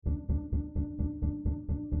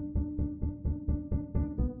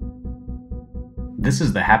This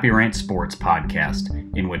is the Happy Rant Sports podcast,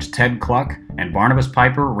 in which Ted Cluck and Barnabas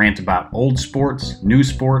Piper rant about old sports, new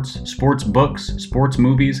sports, sports books, sports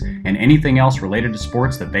movies, and anything else related to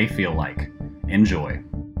sports that they feel like. Enjoy.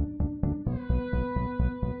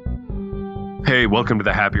 Hey, welcome to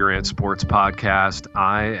the Happy Rant Sports podcast.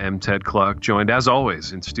 I am Ted Cluck, joined as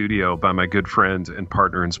always in studio by my good friend and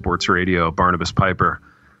partner in sports radio, Barnabas Piper.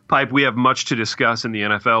 Pipe, we have much to discuss in the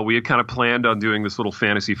NFL. We had kind of planned on doing this little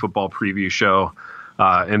fantasy football preview show,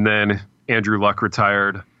 and then Andrew Luck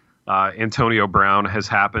retired. Antonio Brown has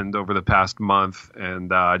happened over the past month,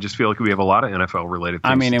 and I just feel like we have a lot of NFL-related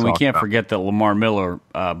things and we can't about. forget that Lamar Miller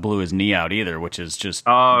blew his knee out either, which is just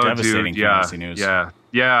devastating fantasy news. Yeah.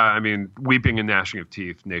 I mean, weeping and gnashing of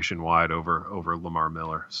teeth nationwide over Lamar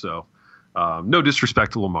Miller. So, no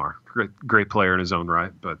disrespect to Lamar, great player in his own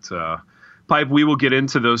right, but. Pipe, we will get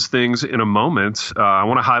into those things in a moment. I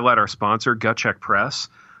want to highlight our sponsor, Gut Check Press,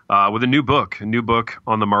 with a new book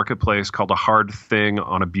on the marketplace called A Hard Thing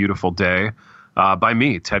on a Beautiful Day by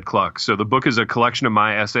me, Ted Cluck. So the book is a collection of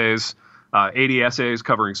my essays, 80 essays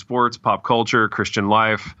covering sports, pop culture, Christian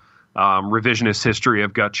life, revisionist history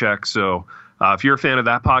of gut check. So if you're a fan of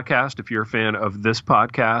that podcast, if you're a fan of this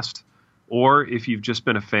podcast, or if you've just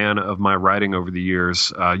been a fan of my writing over the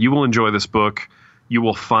years, you will enjoy this book. You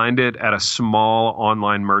will find it at a small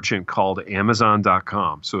online merchant called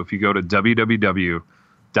Amazon.com. So if you go to www.amazon.com,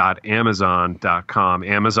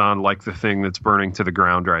 Amazon, like the thing that's burning to the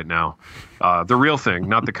ground right now, the real thing,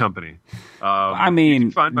 not the company. You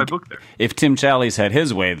can find my book there. If Tim Challies had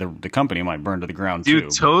his way, the company might burn to the ground too.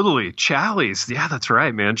 Dude, totally. Challies. Yeah, that's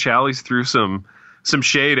right, man. Challies threw some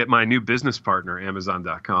shade at my new business partner,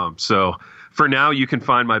 Amazon.com. So for now, you can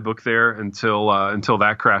find my book there until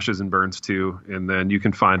that crashes and burns too, and then you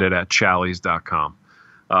can find it at Challies.com.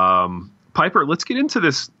 Piper, let's get into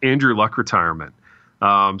this Andrew Luck retirement.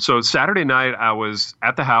 So Saturday night, I was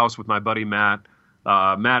at the house with my buddy Matt.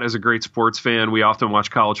 Matt is a great sports fan. We often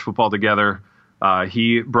watch college football together.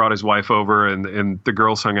 He brought his wife over, and the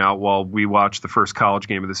girls hung out while we watched the first college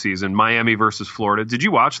game of the season, Miami versus Florida. Did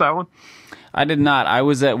you watch that one? I did not. I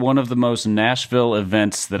was at one of the most Nashville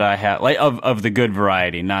events that I had, like of the good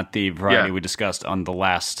variety, not the variety we discussed on the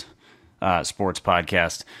last sports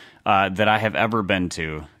podcast, that I have ever been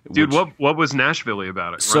to. Dude, what was Nashville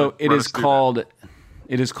about it? So it is called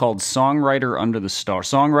Songwriters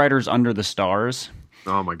Under the Stars.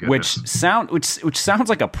 Oh my goodness! Which sounds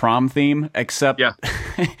like a prom theme, except a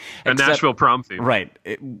Nashville prom theme, right?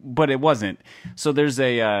 But it wasn't. So there's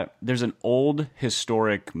an old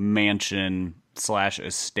historic mansion /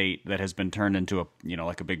 estate that has been turned into a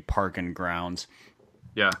big park and grounds.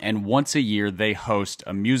 Yeah. And once a year they host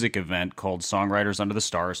a music event called Songwriters Under the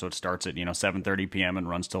Stars. So it starts at 7:30 p.m. and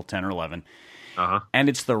runs till 10 or 11. And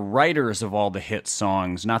it's the writers of all the hit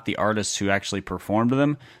songs, not the artists who actually performed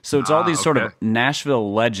them. So it's all these sort of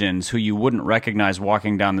Nashville legends who you wouldn't recognize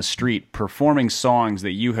walking down the street performing songs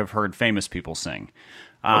that you have heard famous people sing.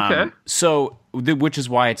 So, which is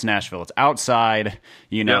why it's Nashville. It's outside,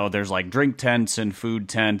 there's like drink tents and food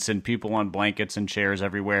tents and people on blankets and chairs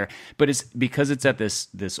everywhere. But it's because it's at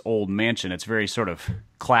this old mansion. It's very sort of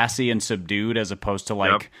classy and subdued as opposed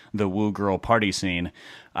to the woo girl party scene.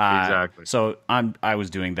 Exactly. So I was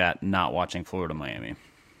doing that, not watching Florida Miami.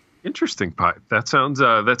 Interesting, Pipe. That sounds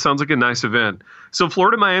like a nice event. So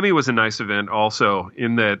Florida Miami was a nice event also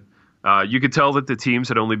in that you could tell that the teams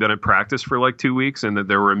had only been in practice for like 2 weeks and that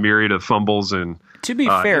there were a myriad of fumbles. And to be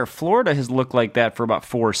fair, Florida has looked like that for about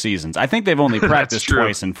 4 seasons. I think they've only practiced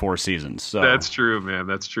twice in 4 seasons. So that's true, man.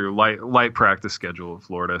 That's true. Light practice schedule of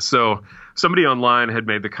Florida. So somebody online had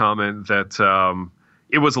made the comment that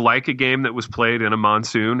it was like a game that was played in a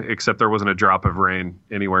monsoon, except there wasn't a drop of rain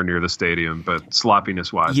anywhere near the stadium. But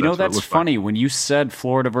sloppiness-wise, that's funny. When you said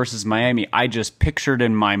Florida versus Miami, I just pictured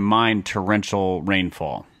in my mind torrential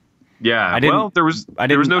rainfall. Yeah, there was no. I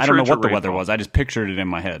don't know what the weather was. I just pictured it in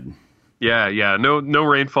my head. Yeah. No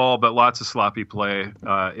rainfall, but lots of sloppy play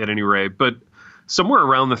at any rate. But somewhere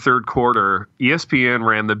around the third quarter, ESPN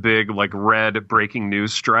ran the big red breaking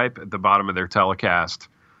news stripe at the bottom of their telecast.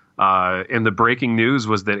 And the breaking news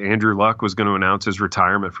was that Andrew Luck was going to announce his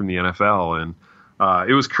retirement from the NFL, and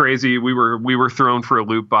it was crazy. We were thrown for a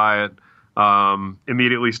loop by it.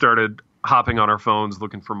 Immediately started hopping on our phones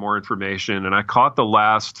looking for more information, and I caught the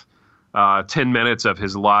last 10 minutes of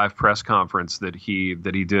his live press conference that he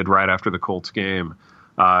did right after the Colts game.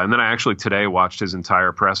 And then I actually today watched his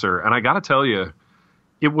entire presser. And I got to tell you,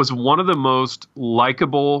 it was one of the most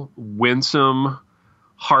likable, winsome,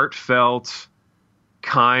 heartfelt,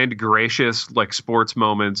 kind, gracious, sports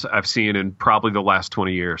moments I've seen in probably the last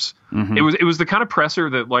 20 years. Mm-hmm. It was the kind of presser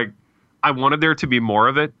that I wanted there to be more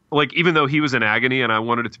of it. Like, even though he was in agony and I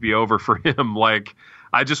wanted it to be over for him, like,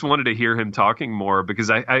 I just wanted to hear him talking more,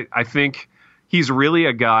 because I think he's really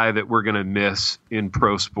a guy that we're going to miss in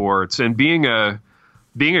pro sports. And being a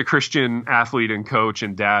Christian athlete and coach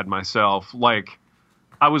and dad myself, like,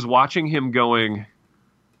 I was watching him going,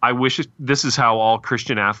 I wish this is how all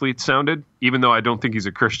Christian athletes sounded, even though I don't think he's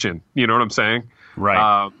a Christian. You know what I'm saying?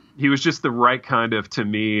 Right. He was just the right kind of, to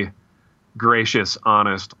me, gracious,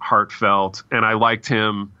 honest, heartfelt. And I liked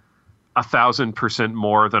him 1,000%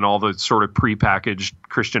 more than all the sort of prepackaged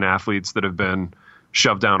Christian athletes that have been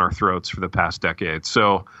shoved down our throats for the past decade.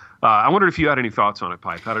 So I wondered if you had any thoughts on it,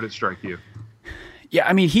 Pipe. How did it strike you? Yeah,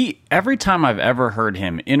 I mean, every time I've ever heard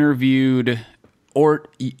him interviewed, or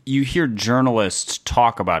you hear journalists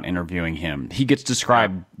talk about interviewing him, he gets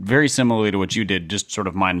described very similarly to what you did, just sort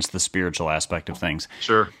of minus the spiritual aspect of things.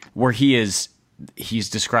 Sure. Where he's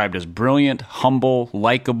described as brilliant, humble,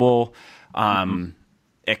 likable,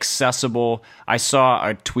 accessible. I saw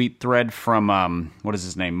a tweet thread from, what is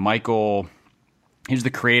his name? Michael. He's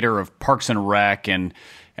the creator of Parks and Rec and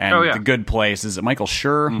The Good Place. Is it Michael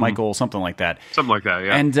Schur? Michael something like that. Something like that,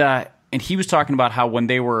 yeah. And he was talking about how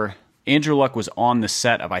when Andrew Luck was on the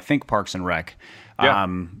set of, I think, Parks and Rec,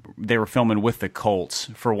 they were filming with the Colts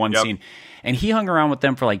for one scene. And he hung around with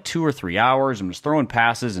them for like 2 or 3 hours and was throwing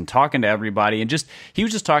passes and talking to everybody. And he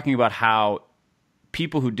was just talking about how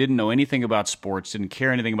people who didn't know anything about sports, didn't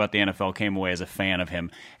care anything about the NFL, came away as a fan of him.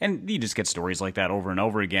 And you just get stories like that over and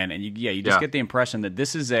over again. And you just get the impression that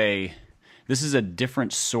this is a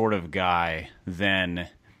different sort of guy than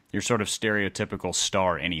your sort of stereotypical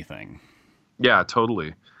star anything. Yeah,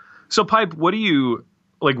 totally. So, Pipe, what do you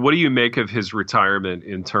make of his retirement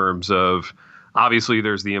in terms of, obviously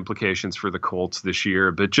there's the implications for the Colts this year,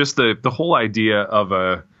 but just the whole idea of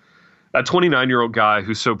a 29-year-old guy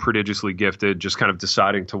who's so prodigiously gifted just kind of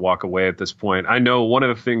deciding to walk away at this point? I know one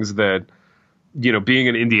of the things that, being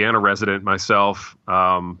an Indiana resident myself,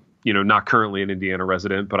 not currently an Indiana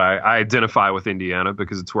resident, but I identify with Indiana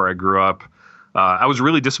because it's where I grew up. I was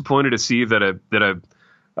really disappointed to see that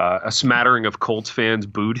a smattering of Colts fans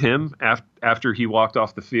booed him after he walked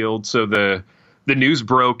off the field. So the news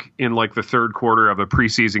broke in like the third quarter of a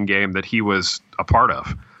preseason game that he was a part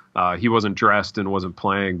of. He wasn't dressed and wasn't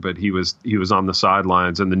playing, but he was on the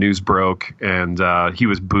sidelines, and the news broke, and he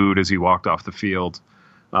was booed as he walked off the field.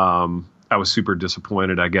 I was super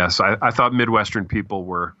disappointed, I guess. I thought Midwestern people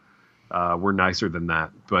were nicer than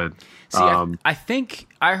that, but I think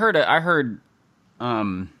I heard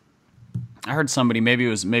somebody, maybe it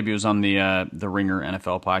was on the Ringer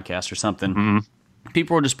NFL podcast or something. Mm-hmm.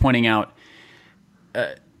 People were just pointing out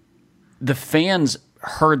the fans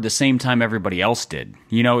heard the same time everybody else did.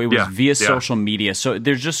 It was via social media. So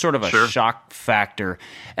there's just sort of a shock factor.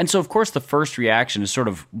 And so, of course, the first reaction is sort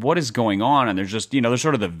of what is going on. And there's just, there's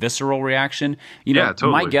sort of the visceral reaction.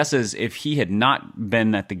 Totally. My guess is if he had not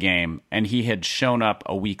been at the game and he had shown up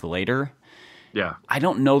a week later, I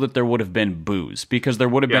don't know that there would have been boos, because there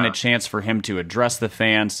would have been a chance for him to address the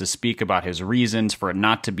fans, to speak about his reasons, for it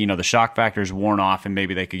not to be, the shock factor's worn off, and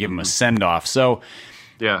maybe they could give him a send-off. So,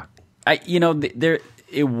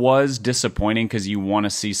 it was disappointing because you want to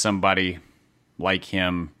see somebody like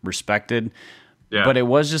him respected. Yeah. But it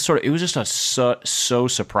was just so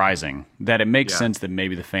surprising that it makes sense that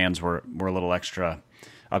maybe the fans were a little extra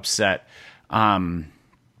upset.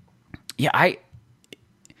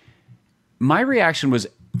 My reaction was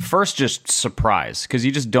first just surprise, because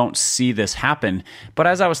you just don't see this happen. But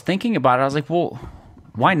as I was thinking about it, I was like, well,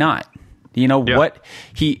 why not? What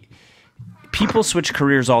people switch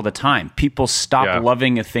careers all the time. People stop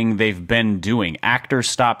loving a thing they've been doing. Actors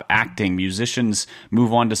stop acting. Musicians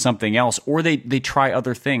move on to something else, or they try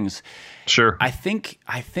other things. Sure. I think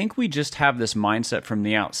we just have this mindset from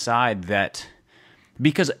the outside that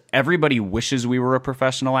because everybody wishes we were a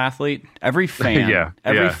professional athlete, every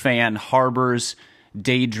fan harbors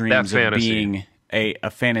daydreams of being a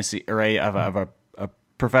fantasy or a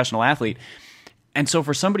professional athlete. And so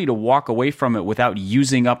for somebody to walk away from it without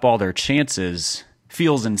using up all their chances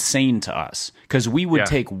feels insane to us, because we would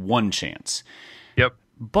take one chance. Yep.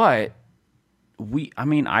 But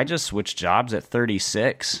I just switched jobs at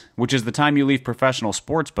 36, which is the time you leave professional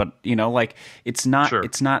sports. But, it's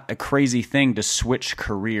not a crazy thing to switch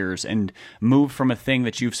careers and move from a thing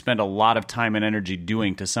that you've spent a lot of time and energy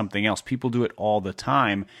doing to something else. People do it all the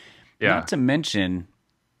time. Yeah. Not to mention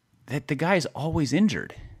that the guy's always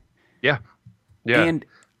injured. Yeah. Yeah. And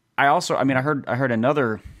I also, I heard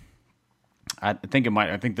another, I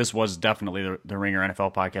think this was definitely the Ringer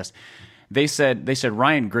NFL podcast. They said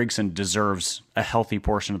Ryan Grigson deserves a healthy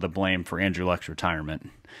portion of the blame for Andrew Luck's retirement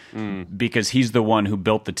because he's the one who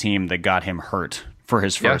built the team that got him hurt for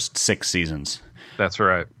his first 6 seasons. That's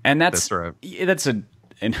right. And that's a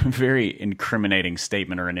very incriminating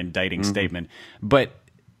statement or an indicting statement. But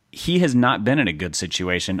he has not been in a good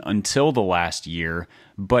situation until the last year,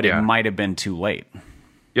 but it might have been too late.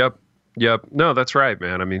 Yep. No, that's right,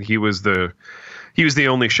 man. I mean, he was the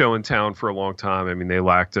only show in town for a long time. I mean, they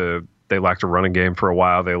lacked a running game for a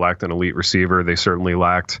while. They lacked an elite receiver. They certainly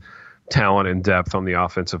lacked talent and depth on the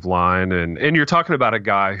offensive line. And you're talking about a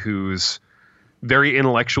guy who's very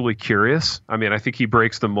intellectually curious. I mean, I think he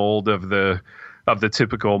breaks the mold of the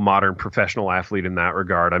typical modern professional athlete in that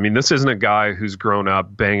regard. I mean, this isn't a guy who's grown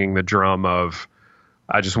up banging the drum of,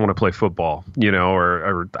 I just want to play football,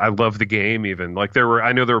 or I love the game even. Like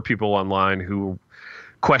I know there were people online who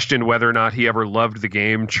questioned whether or not he ever loved the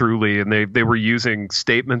game truly, and they were using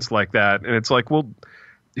statements like that. And it's like, well,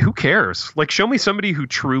 who cares? Like, show me somebody who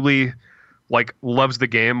truly loves the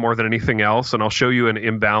game more than anything else, and I'll show you an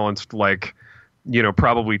imbalanced,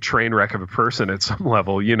 probably train wreck of a person at some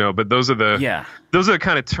level, but those are the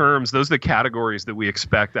kind of terms, those are the categories that we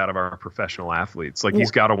expect out of our professional athletes. Like,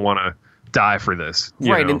 he's got to want to die for this.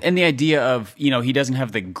 Right. And the idea of, he doesn't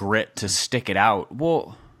have the grit to stick it out.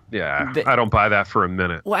 Well, yeah, I don't buy that for a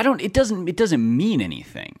minute. Well, it doesn't mean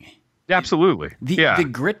anything. Absolutely. The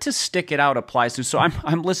grit to stick it out applies to, so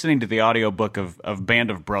I'm listening to the audiobook of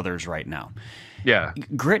Band of Brothers right now. Yeah.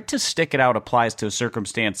 Grit to stick it out applies to a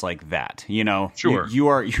circumstance like that. Sure. You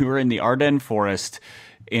are in the Ardennes forest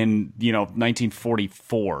in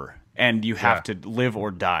 1944, and you have to live or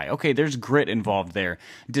die. Okay, there's grit involved there.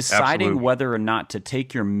 Deciding Absolutely. whether or not to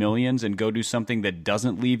take your millions and go do something that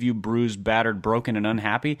doesn't leave you bruised, battered, broken, and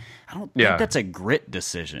unhappy, I don't think that's a grit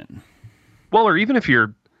decision. Well, or even if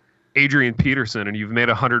you're Adrian Peterson and you've made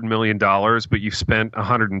 $100 million, but you've spent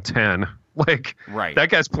 110, right. That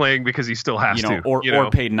guy's playing because he still has to. Or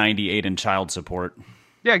paid 98 in child support.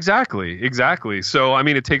 Yeah, exactly. So, I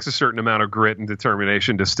mean, it takes a certain amount of grit and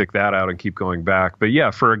determination to stick that out and keep going back. But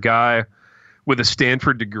yeah, for a guy with a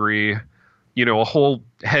Stanford degree, a whole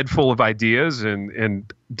head full of ideas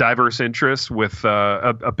and diverse interests with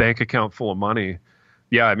a bank account full of money.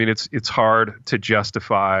 Yeah, I mean, it's hard to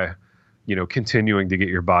justify, continuing to get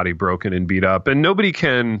your body broken and beat up. And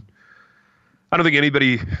I don't think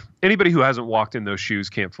anybody who hasn't walked in those shoes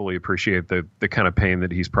can't fully appreciate the kind of pain that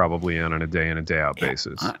he's probably in on a day out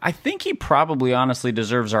basis. I think he probably honestly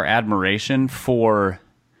deserves our admiration for.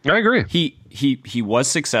 I agree. He was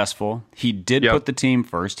successful. He did put the team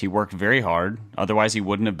first. He worked very hard. Otherwise, he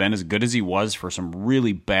wouldn't have been as good as he was for some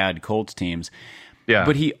really bad Colts teams. Yeah.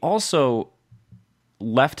 But he also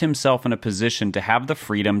left himself in a position to have the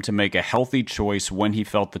freedom to make a healthy choice when he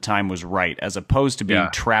felt the time was right, as opposed to being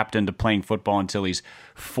trapped into playing football until he's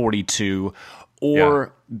 42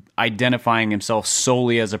 or identifying himself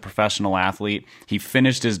solely as a professional athlete. He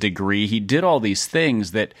finished his degree. He did all these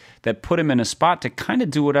things that put him in a spot to kind of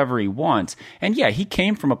do whatever he wants. And yeah, he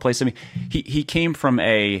came from a place, I mean, he came from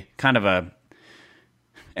a kind of an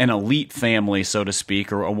elite family, so to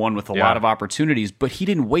speak, or a one with a lot of opportunities, but he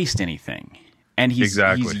didn't waste anything. And he's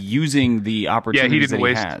using the opportunities that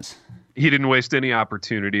he has. He didn't waste any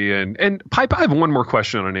opportunity. And Pipe, I have one more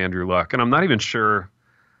question on Andrew Luck, and I'm not even sure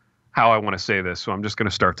how I want to say this, so I'm just going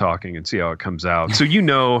to start talking and see how it comes out. So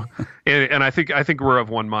and I think we're of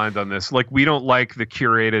one mind on this. Like, we don't like the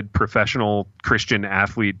curated professional Christian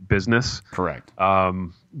athlete business. Correct.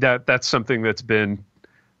 That's something that's been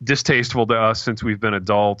distasteful to us since we've been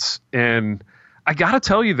adults. And I got to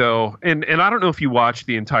tell you, though, and I don't know if you watched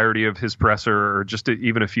the entirety of his presser or just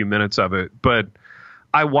even a few minutes of it, but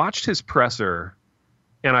I watched his presser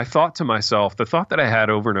and I thought to myself, the thought that I had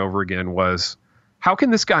over and over again was, how can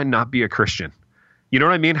this guy not be a Christian? You know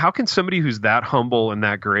what I mean? How can somebody who's that humble and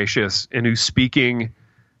that gracious and who's speaking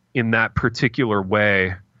in that particular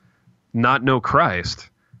way not know Christ?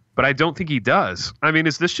 But I don't think he does. I mean,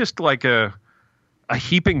 is this just like a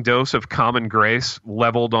heaping dose of common grace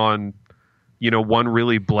leveled on one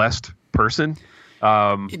really blessed person?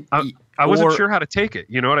 I wasn't sure how to take it.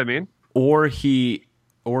 You know what I mean? Or he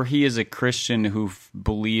is a Christian who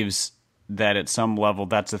believes that at some level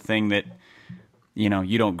that's a thing that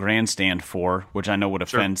you don't grandstand for, which I know would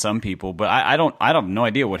offend some people. But I have no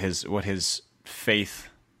idea what his faith,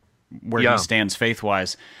 where he stands faith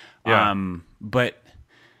wise. Yeah. But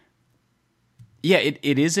yeah,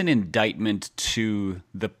 it is an indictment to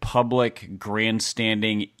the public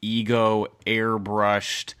grandstanding, ego,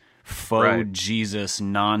 airbrushed, faux Jesus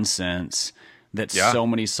nonsense that so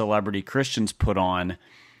many celebrity Christians put on.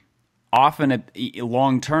 often at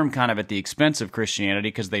long term kind of at the expense of Christianity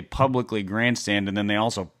because they publicly grandstand and then they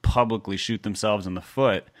also publicly shoot themselves in the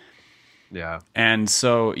foot. Yeah. And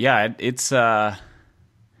so, yeah, it's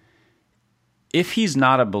if he's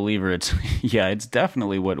not a believer, it's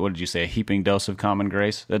definitely what did you say? A heaping dose of common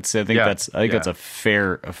grace. That's that's a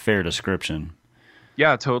fair description.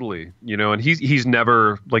 Yeah, totally. And he's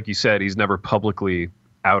never, like you said, he's never publicly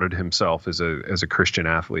outed himself as a Christian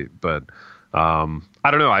athlete. But I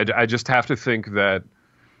don't know. I just have to think that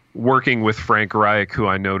working with Frank Reich, who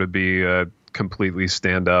I know to be a completely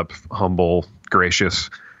stand-up, humble, gracious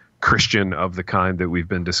Christian of the kind that we've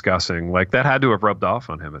been discussing, like that had to have rubbed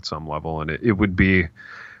off on him at some level. And it would be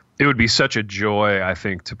such a joy, I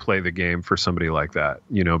think, to play the game for somebody like that,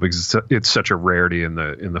 because it's such a rarity in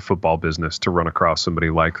the football business to run across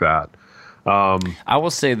somebody like that. I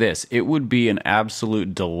will say this, it would be an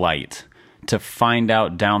absolute delight to find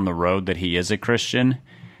out down the road that he is a Christian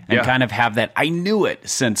and kind of have that I knew it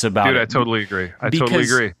sense about it. Dude, I totally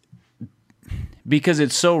agree. Because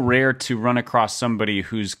it's so rare to run across somebody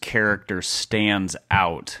whose character stands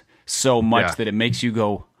out so much that it makes you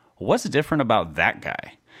go, what's different about that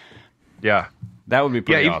guy? Yeah. That would be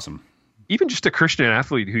pretty awesome. Even just a Christian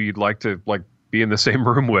athlete who you'd like to be in the same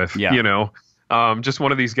room with, just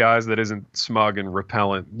one of these guys that isn't smug and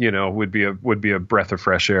repellent, would be a breath of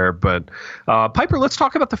fresh air. But Piper, let's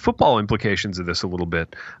talk about the football implications of this a little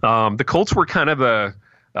bit. The Colts were kind of a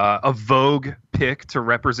vogue pick to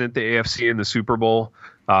represent the AFC in the Super Bowl.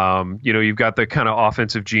 You've got the kind of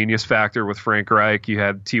offensive genius factor with Frank Reich. You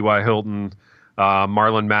had T.Y. Hilton,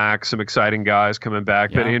 Marlon Mack, some exciting guys coming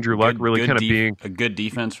back. But Andrew Luck really kind of being a good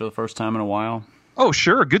defense for the first time in a while. Oh,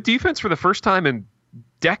 sure. Good defense for the first time in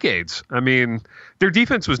decades. I mean, their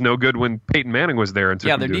defense was no good when Peyton Manning was there.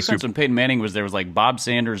 Their defense when Peyton Manning was there was like Bob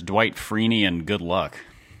Sanders, Dwight Freeney, and good luck.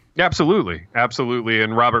 Absolutely.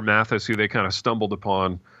 And Robert Mathis, who they kind of stumbled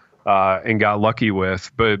upon and got lucky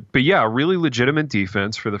with. But yeah, really legitimate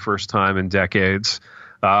defense for the first time in decades.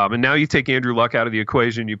 And now you take Andrew Luck out of the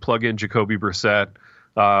equation, you plug in Jacoby Brissett.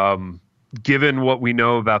 Given what we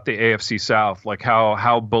know about the AFC South, like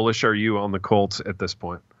how bullish are you on the Colts at this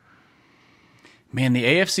point? Man, the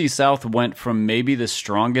AFC South went from maybe the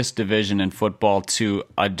strongest division in football to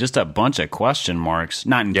just a bunch of question marks.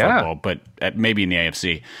 Not in football, but maybe in the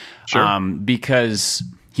AFC. Sure. Because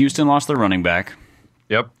Houston lost their running back.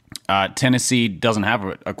 Yep. Tennessee doesn't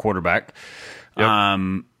have a quarterback.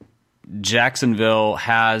 Yep. Jacksonville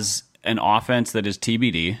has an offense that is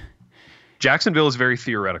TBD. Jacksonville is very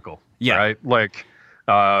theoretical. Yeah. Right? Like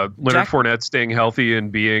Leonard Fournette staying healthy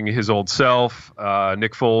and being his old self.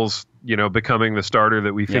 Nick Foles, becoming the starter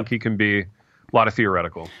that we think he can be. A lot of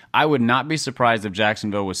theoretical. I would not be surprised if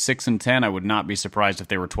Jacksonville was 6-10. I would not be surprised if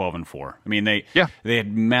they were 12-4. I mean, they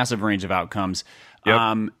had massive range of outcomes.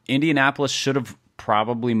 Yep. Indianapolis should have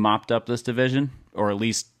probably mopped up this division, or at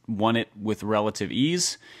least won it with relative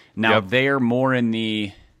ease. Now they are more in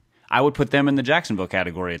the. I would put them in the Jacksonville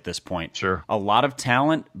category at this point. Sure. A lot of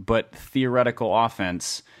talent, but theoretical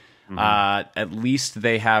offense. Mm-hmm. At least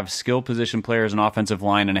they have skill position players, an offensive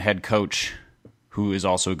line, and a head coach who is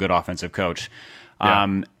also a good offensive coach.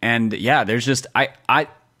 There's just I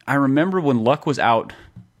remember when Luck was out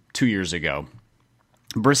 2 years ago,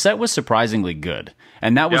 Brissett was surprisingly good,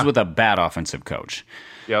 and that was with a bad offensive coach.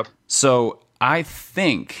 Yep. So I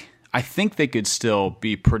think they could still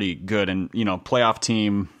be pretty good and, playoff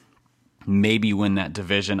team, maybe win that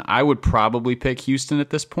division. I would probably pick Houston at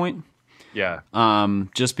this point. Yeah.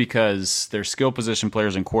 Just because their skill position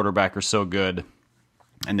players and quarterback are so good,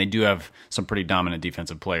 and they do have some pretty dominant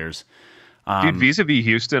defensive players. Dude, vis-a-vis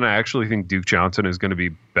Houston, I actually think Duke Johnson is going to be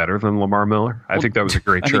better than Lamar Miller. I think that was a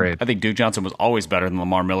great trade. I think Duke Johnson was always better than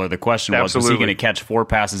Lamar Miller. The question was he going to catch 4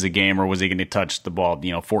 passes a game, or was he going to touch the ball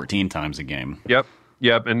 14 times a game? Yep.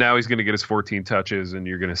 And now he's going to get his 14 touches, and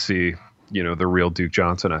you're going to see the real Duke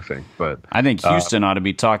Johnson, I think. But I think Houston ought to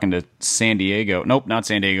be talking to San Diego. Nope, not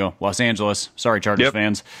San Diego. Los Angeles. Sorry, Chargers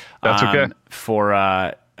fans. That's okay. For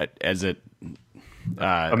a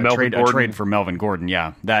trade for Melvin Gordon.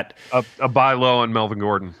 Yeah, that a buy low on Melvin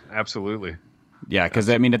Gordon. Absolutely. Yeah, because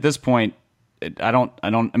at this point,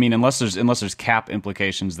 unless there's cap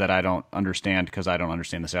implications that I don't understand because I don't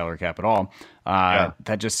understand the salary cap at all.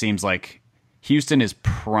 That just seems like Houston is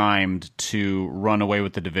primed to run away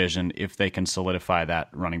with the division if they can solidify that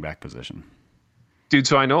running back position. Dude,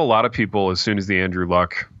 so I know a lot of people, as soon as the Andrew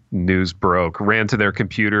Luck news broke, ran to their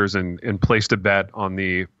computers and placed a bet on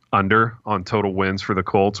the under on total wins for the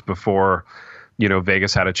Colts before,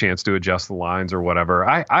 Vegas had a chance to adjust the lines or whatever.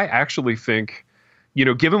 I actually think,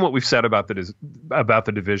 given what we've said about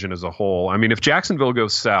the division as a whole, I mean, if Jacksonville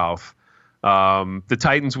goes south, The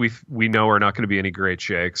Titans we know are not going to be any great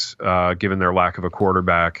shakes given their lack of a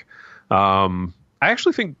quarterback. I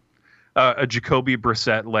actually think a Jacoby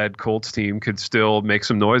Brissett-led Colts team could still make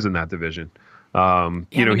some noise in that division.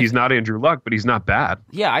 He's not Andrew Luck, but he's not bad.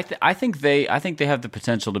 Yeah, I think they have the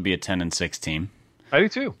potential to be a 10-6 team. I do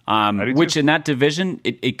too. Which in that division,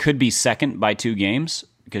 it could be second by 2 games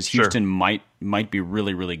because Houston might be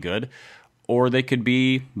really, really good, or they could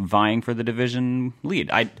be vying for the division lead.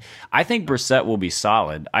 I think Brissett will be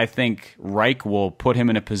solid. I think Reich will put him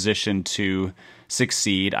in a position to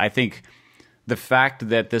succeed. I think the fact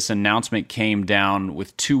that this announcement came down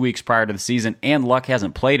with 2 weeks prior to the season and Luck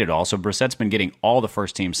hasn't played at all, so Brissett's been getting all the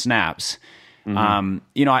first-team snaps.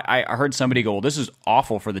 Mm-hmm. I heard somebody go, well, this is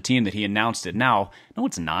awful for the team that he announced it now. No,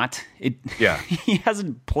 it's not. He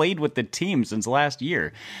hasn't played with the team since last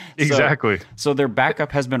year. Exactly. So their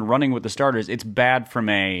backup has been running with the starters. It's bad from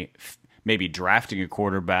maybe drafting a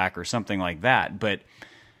quarterback or something like that, but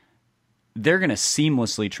they're going to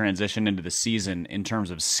seamlessly transition into the season in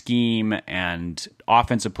terms of scheme and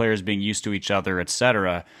offensive players being used to each other,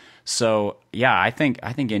 etc. So, yeah, I think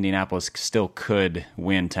Indianapolis still could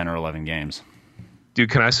win 10 or 11 games. Dude,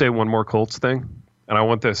 can I say one more Colts thing? And I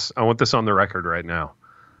want this on the record right now.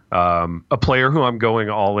 A player who I'm going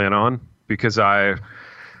all in on because I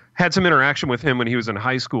had some interaction with him when he was in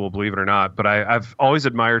high school, believe it or not. But I've always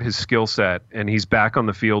admired his skill set, and he's back on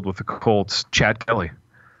the field with the Colts, Chad Kelly.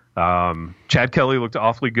 Chad Kelly looked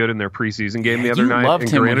awfully good in their preseason game the other night. You loved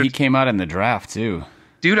him when he came out in the draft, too.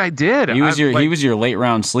 Dude, I did. He was your late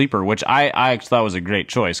round sleeper, which I actually thought was a great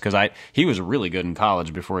choice because he was really good in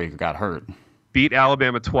college before he got hurt. Beat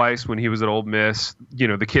Alabama twice when he was at Ole Miss.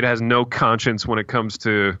 The kid has no conscience when it comes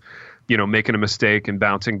to, making a mistake and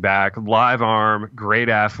bouncing back. Live arm, great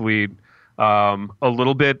athlete, a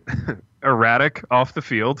little bit erratic off the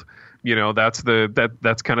field. That's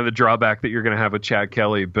kind of the drawback that you're going to have with Chad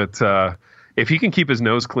Kelly. But if he can keep his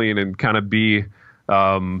nose clean and kind of be,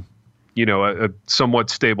 a somewhat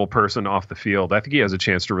stable person off the field, I think he has a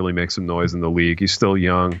chance to really make some noise in the league. He's still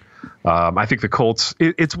young. I think the Colts,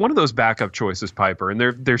 it's one of those backup choices, Piper, and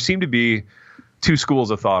there seem to be 2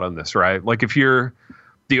 schools of thought on this, right? Like if you're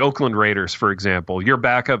the Oakland Raiders, for example, your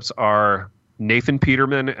backups are Nathan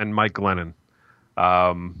Peterman and Mike Glennon.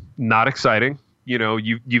 Not exciting.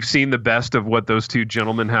 You've seen the best of what those 2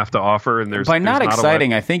 gentlemen have to offer, and there's not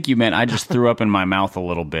exciting. I think you meant I just threw up in my mouth a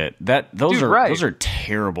little bit. Those are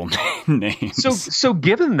terrible names. So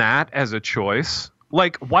given that as a choice,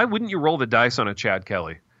 like why wouldn't you roll the dice on a Chad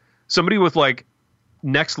Kelly, somebody with like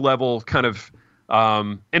next level kind of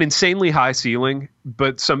an insanely high ceiling,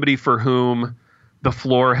 but somebody for whom the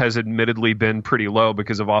floor has admittedly been pretty low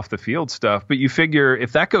because of off the field stuff. But you figure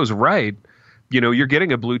if that goes right, you're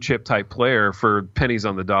getting a blue chip type player for pennies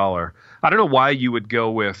on the dollar. I don't know why you would go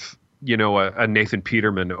with, a Nathan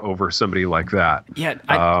Peterman over somebody like that.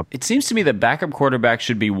 Yeah, it seems to me that backup quarterback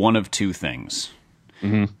should be one of 2 things.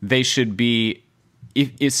 Mm-hmm. They should be,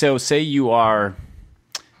 say you are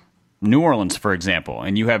New Orleans, for example,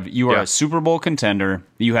 and you are a Super Bowl contender.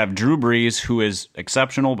 You have Drew Brees, who is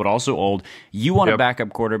exceptional but also old. You want a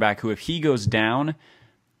backup quarterback who, if he goes down,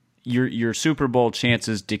 your Super Bowl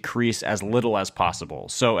chances decrease as little as possible.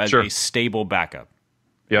 So as a stable backup.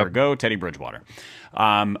 There we go, Teddy Bridgewater.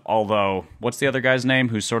 Although, what's the other guy's name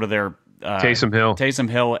who's sort of their... Taysom Hill. Taysom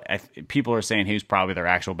Hill, people are saying he's probably their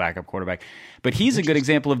actual backup quarterback. But he's a good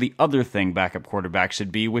example of the other thing backup quarterback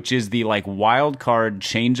should be, which is the like wild card,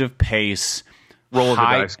 change of pace, roll the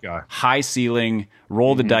dice guy. High ceiling,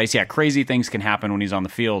 roll the dice. Yeah, crazy things can happen when he's on the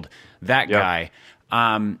field. That guy.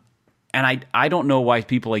 And I don't know why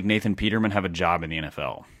people like Nathan Peterman have a job in the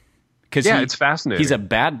NFL. Because it's fascinating. He's a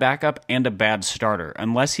bad backup and a bad starter.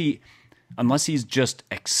 Unless he's just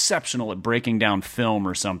exceptional at breaking down film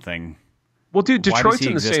or something. Well, dude, Detroit's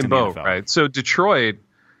in the same boat, right? So Detroit,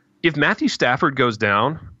 if Matthew Stafford goes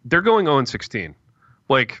down, they're going 0-16.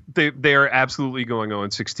 Like they are absolutely going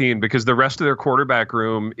 0-16 because the rest of their quarterback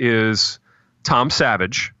room is Tom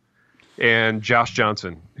Savage and Josh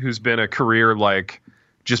Johnson, who's been a career like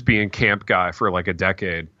just being camp guy for like a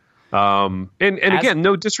decade. And again,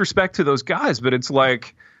 no disrespect to those guys, but it's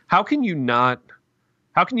like, how can you not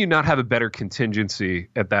have a better contingency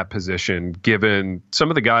at that position given some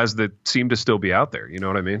of the guys that seem to still be out there? You know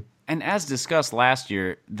what I mean? And as discussed last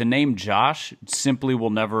year, the name Josh simply will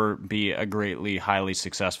never be a greatly, highly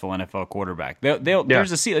successful NFL quarterback.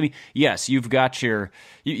 There's a ceiling. I mean, yes, you've got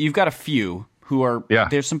a few who are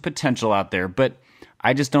there's some potential out there, but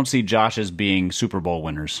I just don't see Josh as being Super Bowl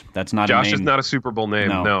winners. That's not Josh a name. is not a Super Bowl name.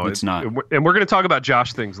 No, it's not. And we're going to talk about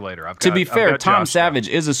Josh things later. To be fair, Tom Savage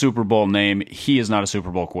is a Super Bowl name. He is not a Super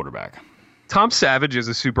Bowl quarterback. Tom Savage is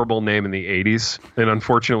a Super Bowl name in the 80s, and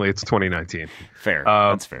unfortunately it's 2019. Fair.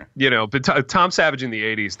 That's fair. But Tom Savage in the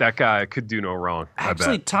 80s, that guy could do no wrong.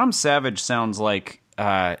 Actually, Tom Savage sounds like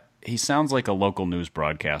he sounds like a local news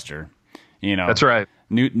broadcaster. That's right.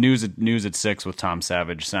 News at 6 with Tom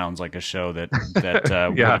Savage sounds like a show that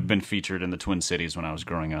would have been featured in the Twin Cities when I was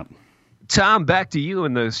growing up. Tom, back to you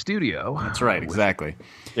in the studio. That's right. Exactly.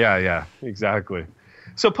 Yeah, exactly.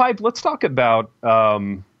 So, Pipe, let's talk about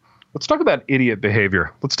idiot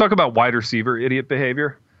behavior. Let's talk about wide receiver idiot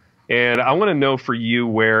behavior. And I want to know for you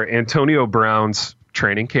where Antonio Brown's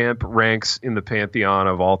training camp ranks in the pantheon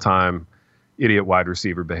of all-time idiot wide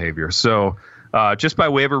receiver behavior. So just by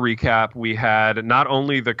way of a recap, we had not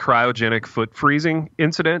only the cryogenic foot freezing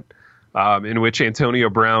incident, in which Antonio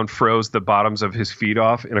Brown froze the bottoms of his feet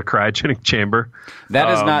off in a cryogenic chamber.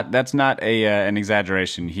 That's not an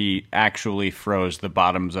exaggeration. He actually froze the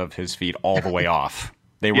bottoms of his feet all the way off.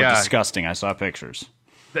 They were disgusting. I saw pictures.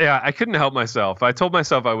 Yeah, I couldn't help myself. I told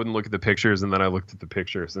myself I wouldn't look at the pictures, and then I looked at the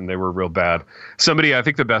pictures, and they were real bad. I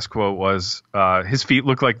think the best quote was, his feet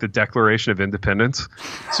look like the Declaration of Independence.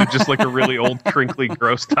 So just like a really old, crinkly,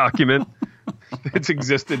 gross document that's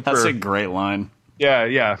existed That's a great line.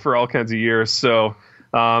 Yeah, for all kinds of years. So,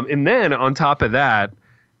 and then on top of that,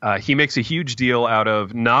 he makes a huge deal out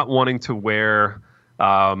of not wanting to wear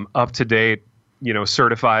up-to-date,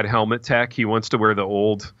 certified helmet tech. He wants to wear the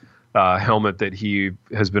old helmet that he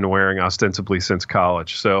has been wearing ostensibly since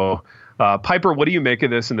college. So, Piper, what do you make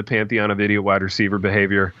of this in the pantheon of idiot wide receiver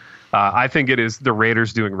behavior? I think it is the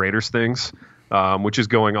Raiders doing Raiders things, which is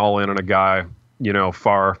going all in on a guy,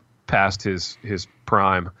 far past his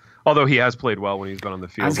prime. Although he has played well when he's been on the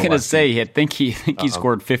field. I was going to say, I think he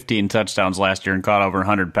scored 15 touchdowns last year and caught over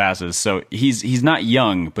 100 passes. So he's not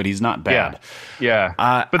young, but he's not bad. Yeah.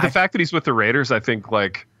 But the fact that he's with the Raiders, I think,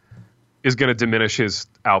 is going to diminish his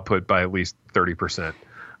output by at least 30%.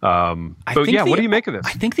 What do you make of this?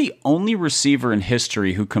 I think the only receiver in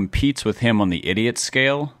history who competes with him on the idiot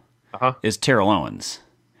scale is Terrell Owens.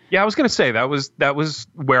 Yeah, I was going to say that was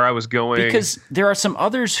where I was going. Because there are some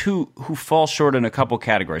others who fall short in a couple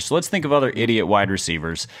categories. So let's think of other idiot wide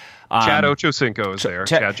receivers. Chad Ochocinco is there.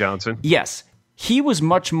 Chad Johnson. Yes. He was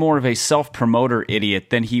much more of a self-promoter idiot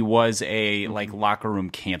than he was a locker room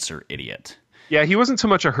cancer idiot. Yeah, he wasn't so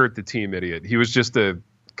much a hurt the team idiot. He was just a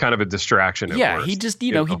kind of a distraction. He just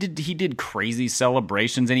he did crazy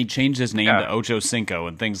celebrations, and he changed his name to Ochocinco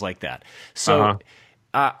and things like that. So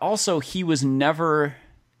also he was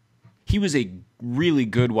a really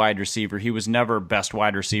good wide receiver. He was never best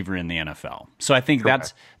wide receiver in the NFL. So I think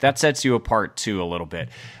that sets you apart too a little bit.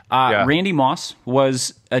 Randy Moss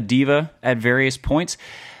was a diva at various points.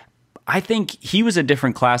 I think he was a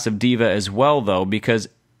different class of diva as well, though, because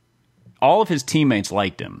all of his teammates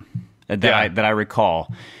liked him that I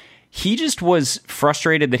recall. He just was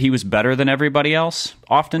frustrated that he was better than everybody else.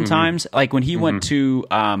 Oftentimes, like when he went to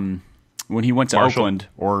Oakland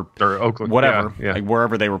or Oakland, whatever,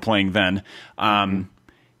 wherever they were playing then,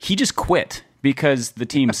 he just quit because the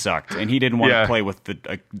team sucked and he didn't want to play with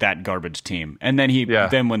that garbage team. And then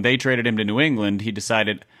then when they traded him to New England, he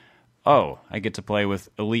decided, oh, I get to play with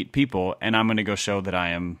elite people and I'm going to go show that I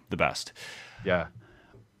am the best. Yeah.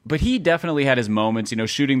 But he definitely had his moments,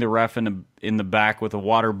 shooting the ref in the back with a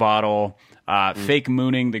water bottle, fake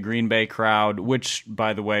mooning the Green Bay crowd, which,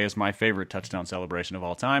 by the way, is my favorite touchdown celebration of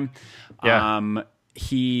all time. Yeah.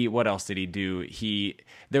 What else did he do?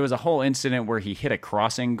 There was a whole incident where he hit a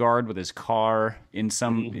crossing guard with his car in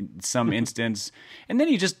some instance, and then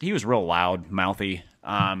he was real loud, mouthy.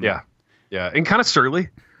 And kind of surly.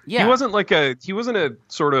 Yeah. He wasn't a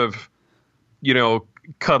sort of,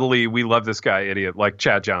 cuddly, we love this guy idiot like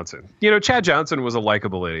Chad Johnson. Chad Johnson was a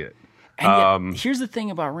likable idiot. And yet, here's the thing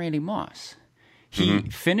about Randy Moss. He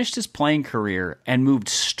finished his playing career and moved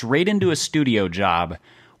straight into a studio job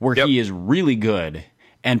where he is really good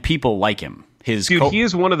and people like him. He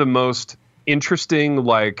is one of the most interesting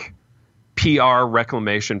PR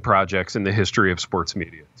reclamation projects in the history of sports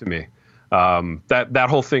media to me. That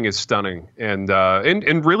whole thing is stunning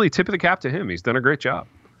and really tip of the cap to him. He's done a great job.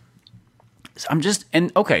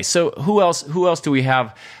 So who else do we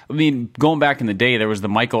have? I mean, going back in the day, there was the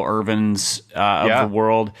Michael Irvins of the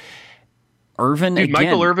world.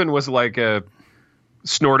 Michael Irvin was like a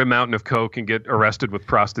snort a mountain of coke and get arrested with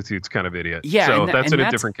prostitutes kind of idiot. Yeah, so that's in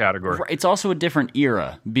a different category. It's also a different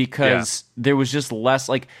era because there was just less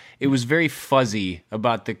it was very fuzzy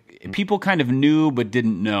about people kind of knew but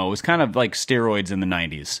didn't know. It was kind of like steroids in the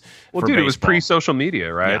 90s. Well, dude, it was pre-social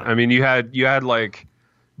media, right? Yeah. I mean, you had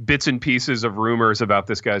bits and pieces of rumors about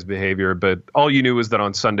this guy's behavior, but all you knew was that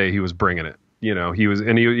on Sunday he was bringing it. He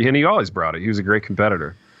always brought it. He was a great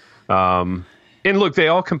competitor. And look, they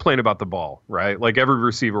all complain about the ball, right? Like every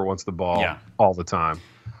receiver wants the ball all the time.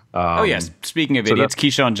 Oh yes. Speaking of idiots,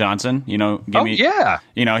 Keyshawn Johnson, yeah.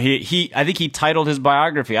 I think he titled his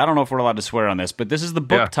biography. I don't know if we're allowed to swear on this, but this is the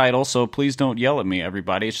book title, so please don't yell at me,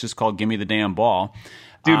 everybody. It's just called "Give Me the Damn Ball."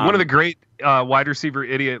 Dude, one of the great wide receiver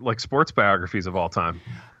idiot sports biographies of all time.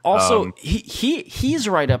 Also, he's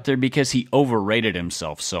right up there because he overrated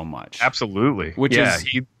himself so much. Absolutely.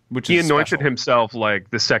 He anointed himself like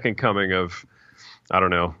the second coming of, I don't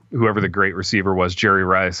know, whoever the great receiver was, Jerry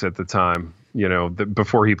Rice at the time,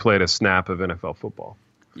 before he played a snap of NFL football.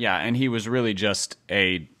 Yeah, and he was really just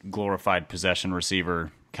a glorified possession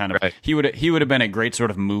receiver. Kind of, right. He would have been a great sort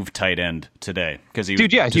of move tight end today because he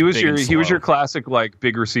was your classic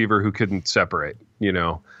big receiver who couldn't separate. He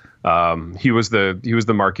was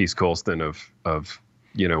the Marquise Colston of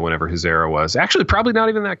whenever his era was. Actually, probably not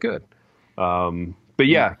even that good. But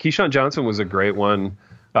yeah, Keyshawn Johnson was a great one.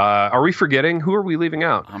 Are we forgetting? Who are we leaving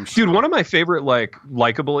out? Sure. Dude, one of my favorite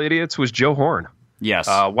likable idiots was Joe Horn. Yes,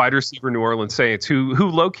 wide receiver, New Orleans Saints, who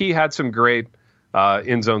low key had some great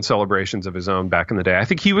end zone celebrations of his own back in the day. I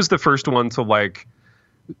think he was the first one to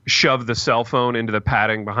shove the cell phone into the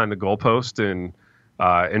padding behind the goalpost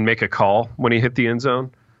and make a call when he hit the end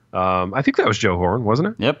zone. I think that was Joe Horn, wasn't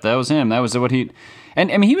it? Yep, that was him. That was what he.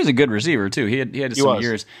 And I mean, he was a good receiver too. He had some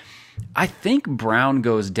years. I think Brown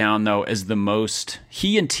goes down though as the most.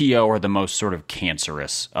 He and T.O. are the most sort of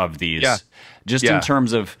cancerous of these. Yeah. Just in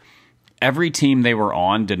terms of every team they were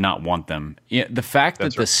on did not want them. The fact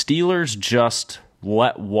that the Steelers just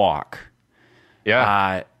let walk.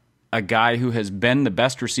 Yeah. A guy who has been the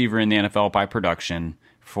best receiver in the NFL by production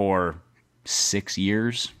for 6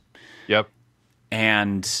 years. Yep.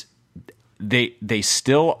 And they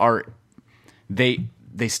still are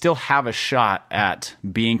they still have a shot at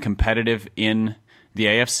being competitive in the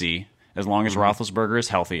AFC as long as Roethlisberger is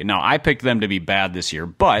healthy. Now, I picked them to be bad this year,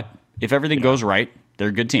 but if everything goes right, they're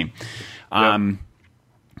a good team. And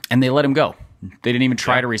they let him go. They didn't even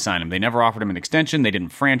try to re-sign him. They never offered him an extension. They didn't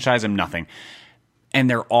franchise him, nothing. And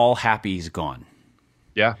they're all happy he's gone.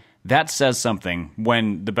 Yeah. That says something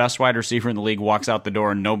when the best wide receiver in the league walks out the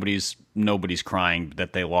door and nobody's crying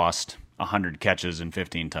that they lost 100 catches and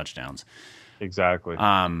 15 touchdowns. Exactly.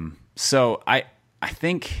 So I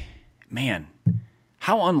think, man,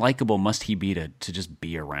 how unlikable must he be to just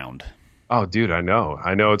be around? Oh, dude, I know.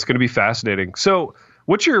 It's going to be fascinating. So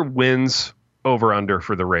what's your wins over under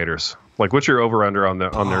for the Raiders? What's your over under on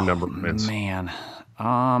their number of wins? Man,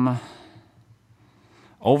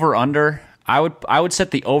 over under. I would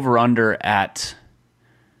set the over under at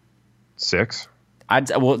 6.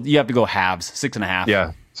 You have to go halves, 6.5.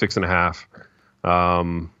 Yeah,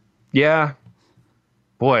 6.5. Yeah.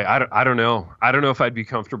 Boy, I don't know. I don't know if I'd be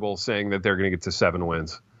comfortable saying that they're going to get to 7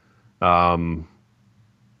 wins. I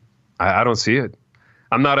don't see it.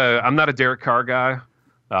 I'm not a Derek Carr guy.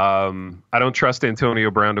 I don't trust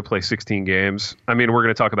Antonio Brown to play 16 games. I mean, we're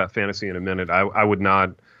going to talk about fantasy in a minute. I would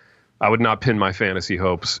not pin my fantasy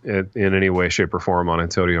hopes in any way, shape, or form on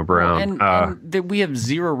Antonio Brown. And we have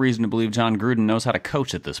zero reason to believe John Gruden knows how to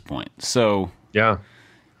coach at this point. So yeah.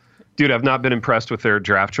 Dude, I've not been impressed with their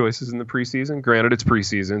draft choices in the preseason. Granted, it's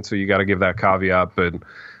preseason, so you got to give that caveat. But,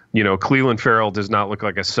 Cleveland Farrell does not look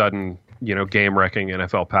like a sudden, game-wrecking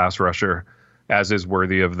NFL pass rusher, as is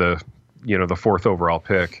worthy of the 4th overall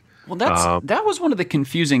pick. Well, that was one of the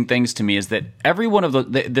confusing things to me is that every one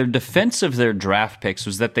of their defense of their draft picks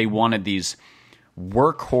was that they wanted these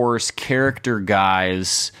workhorse character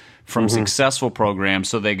guys from successful programs.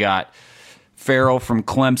 So they got Farrell from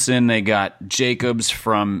Clemson. They got Jacobs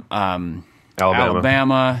from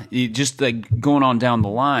Alabama. Just going on down the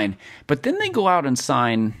line. But then they go out and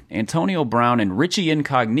sign Antonio Brown and Richie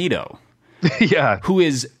Incognito. Yeah. Who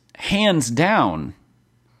is hands down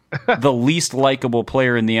the least likable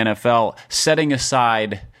player in the NFL, setting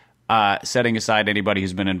aside anybody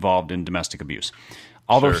who's been involved in domestic abuse.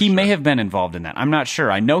 Although he may have been involved in that. I'm not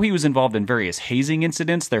sure. I know he was involved in various hazing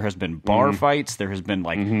incidents. There has been bar fights. There has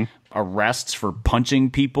been arrests for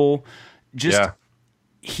punching people.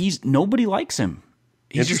 Nobody likes him.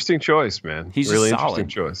 Interesting choice, man. He's really just interesting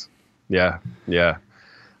choice. Yeah.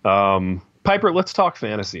 Piper, let's talk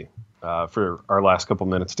fantasy for our last couple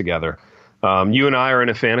minutes together. You and I are in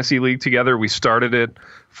a fantasy league together. We started it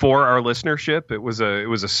for our listenership. It was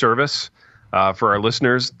a service for our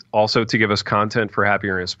listeners, also to give us content for Happy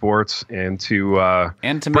Rant Sports and to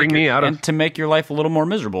make your life a little more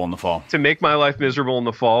miserable in the fall. To make my life miserable in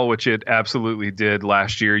the fall, which it absolutely did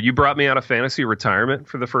last year. You brought me out of fantasy retirement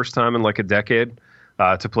for the first time in a decade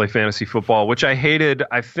to play fantasy football, which I hated,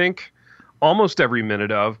 I think, almost every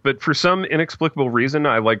minute of. But for some inexplicable reason,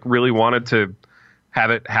 I really wanted to have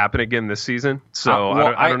it happen again this season. So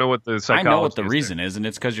I don't know what the psychology. I know what the reason is, and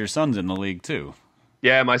it's because your son's in the league too.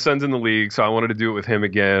 Yeah, my son's in the league, so I wanted to do it with him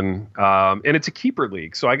again. And it's a keeper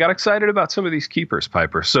league, so I got excited about some of these keepers,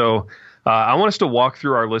 Piper. So I want us to walk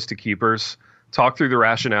through our list of keepers, talk through the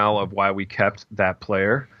rationale of why we kept that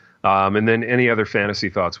player, and then any other fantasy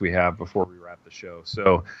thoughts we have before we wrap the show.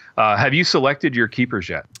 So have you selected your keepers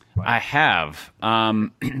yet? I have.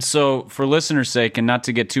 So for listeners' sake, and not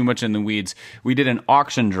to get too much in the weeds, we did an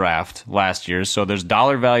auction draft last year. So there's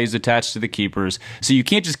dollar values attached to the keepers. So you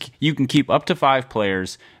can't you can keep up to 5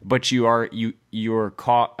 players, but it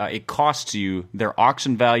costs you their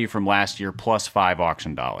auction value from last year plus 5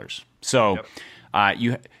 auction dollars. So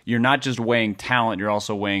you're not just weighing talent, you're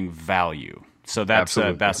also weighing value. So that's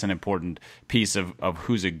an important piece of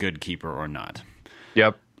who's a good keeper or not.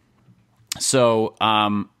 Yep. So,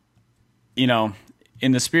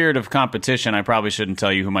 in the spirit of competition, I probably shouldn't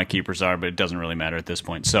tell you who my keepers are, but it doesn't really matter at this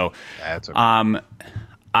point. So, that's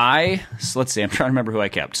okay. Let's see, I'm trying to remember who I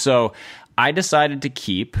kept. So, I decided to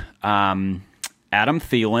keep Adam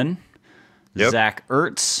Thielen, Zach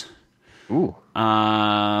Ertz,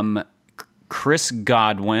 Chris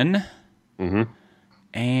Godwin,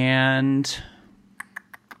 and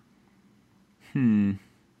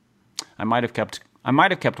I might have kept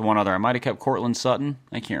one other. I might have kept Cortland Sutton.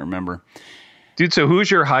 I can't remember. Dude, so who's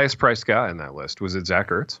your highest priced guy in that list? Was it Zach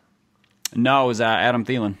Ertz? No, it was Adam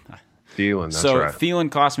Thielen. That's right.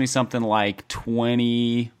 Thielen cost me something like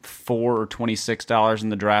 $24 or $26 in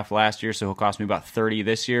the draft last year, so he'll cost me about $30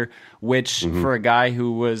 this year, which for a guy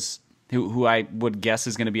who I would guess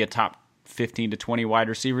is going to be a top 15 to 20 wide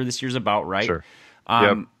receiver this year is about right. Sure.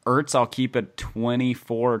 Ertz, I'll keep at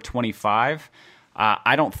 24 or 25.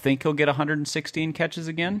 I don't think he'll get 116 catches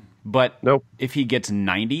again, but if he gets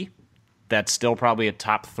 90, that's still probably a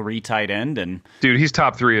top 3 tight end. And dude, he's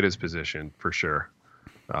top 3 at his position for sure.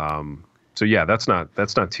 So yeah, that's not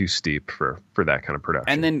too steep for that kind of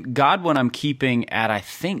production. And then Godwin, I'm keeping at I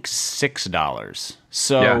think $6.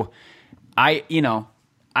 So I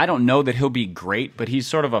don't know that he'll be great, but he's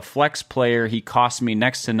sort of a flex player. He costs me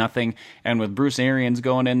next to nothing. And with Bruce Arians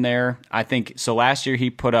going in there, I think so. Last year he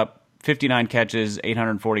put up 59 catches,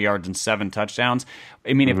 840 yards, and 7 touchdowns.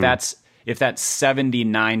 I mean, if that's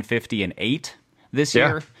 79, 50, and 8 this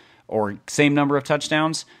year, or same number of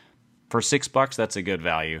touchdowns for $6, that's a good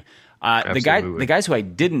value. The guys who I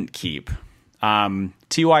didn't keep,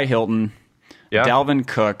 T.Y. Hilton, Dalvin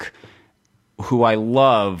Cook, who I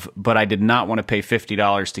love, but I did not want to pay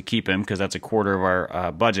 $50 to keep him because that's a quarter of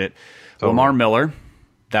our budget. Lamar Miller.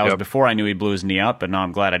 That was before I knew he blew his knee up, but now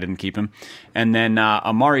I'm glad I didn't keep him. And then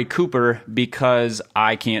Amari Cooper, because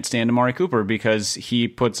I can't stand Amari Cooper because he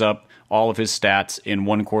puts up all of his stats in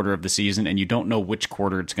one quarter of the season, and you don't know which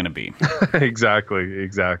quarter it's going to be. Exactly.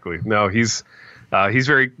 No, he's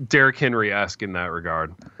very Derrick Henry-esque in that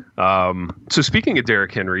regard. So speaking of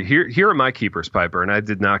Derrick Henry, here are my keepers, Piper, and I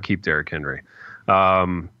did not keep Derrick Henry.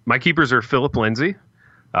 My keepers are Phillip Lindsay,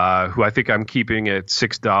 who I think I'm keeping at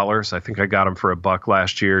 $6. I think I got him for $1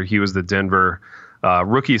 last year. He was the Denver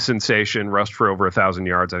rookie sensation, rushed for over 1,000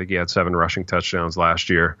 yards. I think he had 7 rushing touchdowns last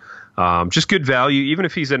year. Just good value, even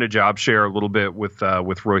if he's in a job share a little bit with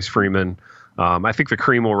Royce Freeman. I think the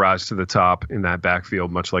cream will rise to the top in that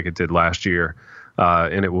backfield, much like it did last year.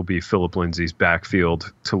 And it will be Phillip Lindsay's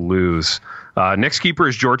backfield to lose. Next keeper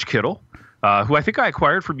is George Kittle, who I think I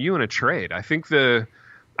acquired from you in a trade. I think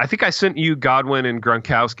I sent you Godwin and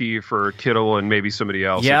Gronkowski for Kittle and maybe somebody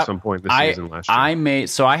else at some point this season last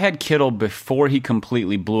year. I had Kittle before he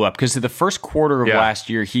completely blew up because the first quarter of last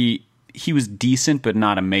year he was decent but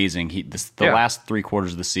not amazing. The last 3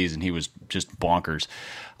 quarters of the season he was just bonkers.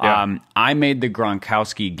 I made the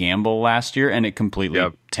Gronkowski gamble last year and it completely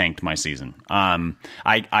tanked my season.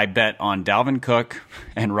 I bet on Dalvin Cook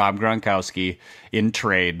and Rob Gronkowski in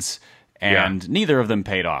trades and neither of them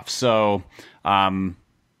paid off. So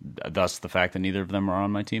thus the fact that neither of them are on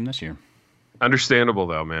my team this year. Understandable,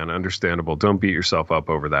 though, man. Understandable. Don't beat yourself up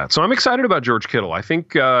over that. So I'm excited about George Kittle. I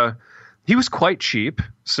think he was quite cheap,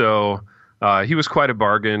 so he was quite a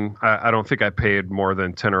bargain. I don't think I paid more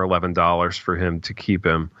than $10 or $11 for him to keep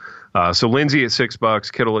him. So Lindsey at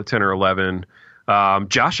 $6, Kittle at 10 or 11.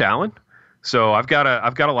 Josh Allen. So I've got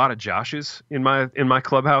a lot of Joshes in my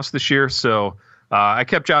clubhouse this year. So I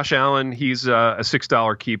kept Josh Allen. He's a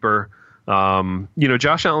 $6 keeper.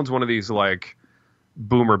 Josh Allen's one of these like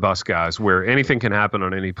boomer bust guys where anything can happen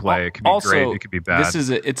on any play. It could be great. It could be bad.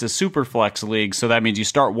 It's a super flex league. So that means you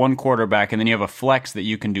start one quarterback and then you have a flex that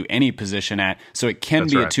you can do any position at. So it can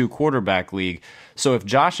be a 2 quarterback league. So if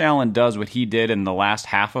Josh Allen does what he did in the last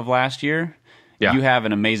half of last year, you have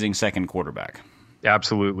an amazing second quarterback.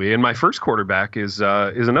 Absolutely. And my first quarterback is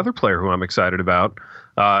another player who I'm excited about.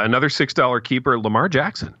 Another $6 keeper, Lamar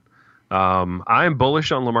Jackson. I am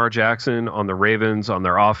bullish on Lamar Jackson, on the Ravens, on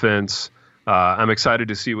their offense. I'm excited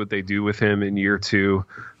to see what they do with him in year 2.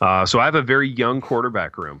 So I have a very young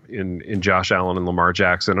quarterback room in Josh Allen and Lamar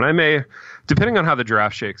Jackson. And I may, depending on how the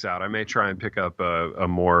draft shakes out, I may try and pick up a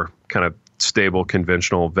more kind of stable,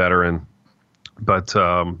 conventional veteran. But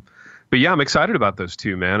yeah, I'm excited about those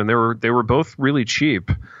two, man. And they were both really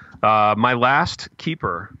cheap. My last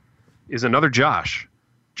keeper is another Josh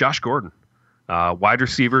Gordon, wide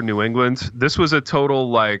receiver, New England. This was a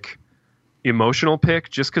total emotional pick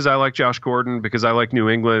just because I like Josh Gordon, because I like New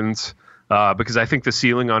England, because I think the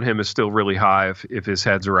ceiling on him is still really high if his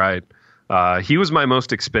head's right. He was my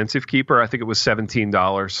most expensive keeper. I think it was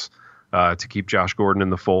 $17 to keep Josh Gordon in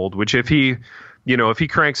the fold, which if he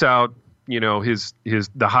cranks out, the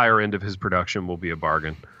higher end of his production will be a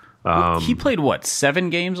bargain. He played 7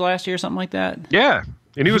 games last year, something like that. Yeah.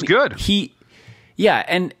 And he was good.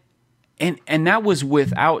 And that was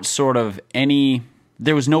without sort of any.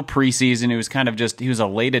 There was no preseason. It was kind of just he was a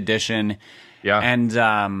late addition. Yeah. And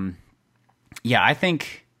I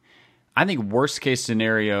think worst case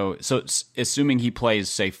scenario. So assuming he plays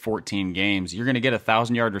say 14 games, you're going to get a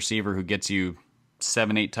 1,000-yard receiver who gets you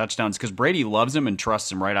 7-8 touchdowns because Brady loves him and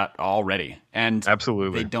trusts him right out already. And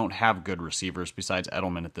absolutely, they don't have good receivers besides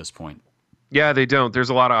Edelman at this point. Yeah, they don't. There's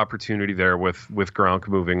a lot of opportunity there with Gronk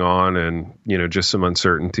moving on, and just some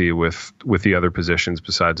uncertainty with the other positions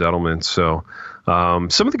besides Edelman. So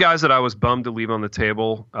some of the guys that I was bummed to leave on the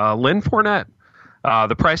table, Lynn Fournette,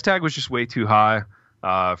 the price tag was just way too high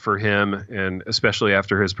for him, and especially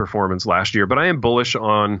after his performance last year. But I am bullish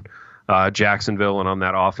on Jacksonville and on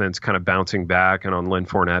that offense kind of bouncing back, and on Lynn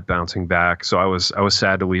Fournette bouncing back. So I was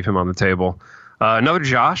sad to leave him on the table. Another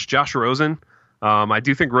Josh Rosen. I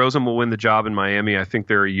do think Rosen will win the job in Miami. I think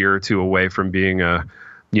they're a year or two away from being a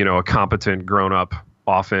competent grown-up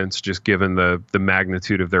offense, just given the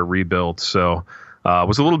magnitude of their rebuild. So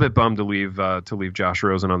was a little bit bummed to leave Josh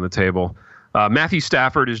Rosen on the table. Matthew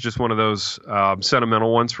Stafford is just one of those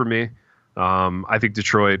sentimental ones for me. I think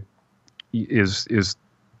Detroit is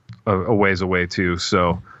a ways away too.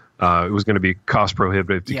 So it was going to be cost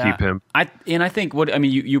prohibitive to keep him. I think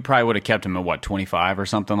you probably would have kept him at 25 or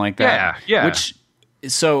something like that. Yeah.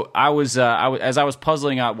 So I was as I was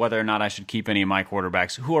puzzling out whether or not I should keep any of my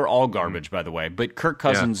quarterbacks, who are all garbage by the way, but Kirk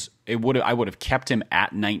Cousins, I would have kept him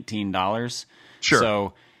at $19. Sure.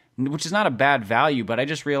 So, which is not a bad value, but I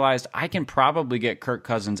just realized I can probably get Kirk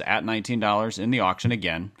Cousins at $19 in the auction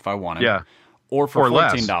again if I want him. Yeah. Or for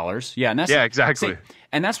 $14. Less. Yeah, and exactly.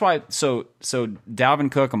 And that's why, so Dalvin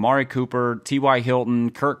Cook, Amari Cooper, T.Y. Hilton,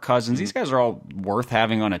 Kirk Cousins, these guys are all worth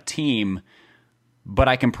having on a team, but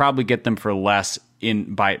I can probably get them for less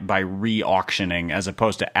by re-auctioning as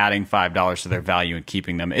opposed to adding $5 to their value and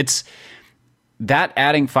keeping them. It's that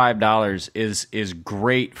adding $5 is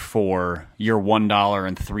great for your $1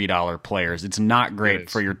 and $3 players. It's not great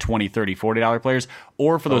for your $20, $30, $40 players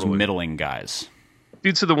or for those middling guys.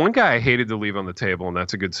 Dude, so the one guy I hated to leave on the table, and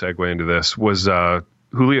that's a good segue into this, was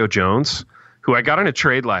Julio Jones, who I got in a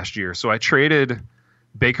trade last year. So I traded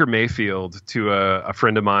Baker Mayfield to a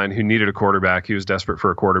friend of mine who needed a quarterback. He was desperate for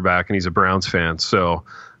a quarterback, and he's a Browns fan. So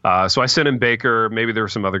I sent him Baker. Maybe there were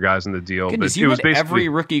some other guys in the deal. Goodness, but it was basically every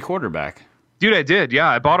rookie quarterback. Dude, I did. Yeah,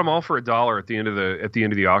 I bought them all for $1 at the end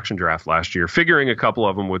of the auction draft last year, figuring a couple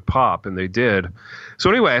of them would pop, and they did. So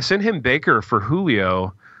anyway, I sent him Baker for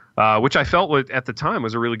Julio, which I felt at the time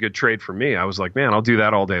was a really good trade for me. I was like, man, I'll do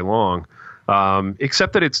that all day long.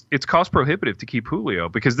 Except that it's cost prohibitive to keep Julio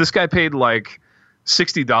because this guy paid like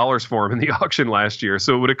 $60 for him in the auction last year.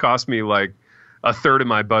 So it would have cost me like a third of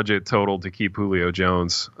my budget total to keep Julio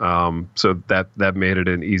Jones. So that made it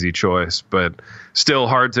an easy choice, but still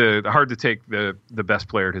hard to take the best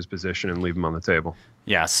player at his position and leave him on the table.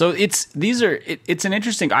 Yeah, so it's an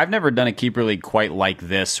interesting. I've never done a keeper league quite like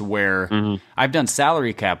this, where I've done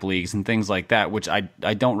salary cap leagues and things like that, which I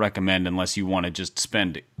don't recommend unless you want to just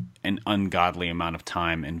spend an ungodly amount of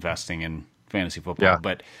time investing in fantasy football. Yeah.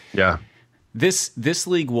 But yeah, this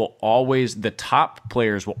league will always, the top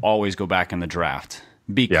players will always go back in the draft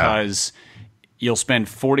because you'll spend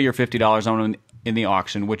 $40 or $50 on them in the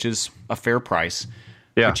auction, which is a fair price.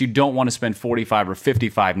 Yeah. But you don't want to spend 45 or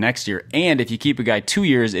 55 next year. And if you keep a guy 2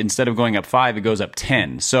 years, instead of going up 5, it goes up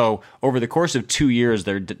 10. So over the course of 2 years,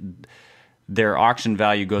 their auction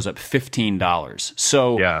value goes up $15.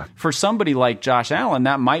 So for somebody like Josh Allen,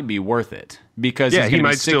 that might be worth it because he's going to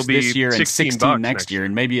be 6 this year and 16 next year.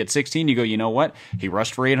 And maybe at 16, you go, you know what? He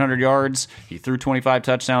rushed for 800 yards. He threw 25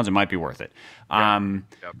 touchdowns. It might be worth it.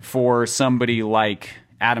 For somebody like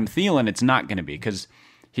Adam Thielen, it's not going to be because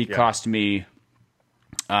he cost me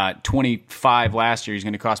 25 last year. He's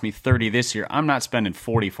going to cost me 30 this year. I'm not spending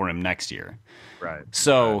 40 for him next year. Right.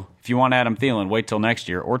 So if you want Adam Thielen, wait till next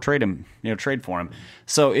year or trade him. Trade for him.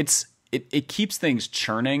 So it keeps things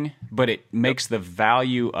churning, but it makes the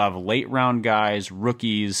value of late round guys,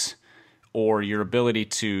 rookies, or your ability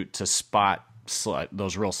to spot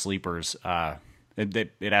those real sleepers.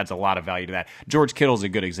 It adds a lot of value to that. George Kittle's a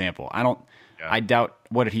good example. I doubt,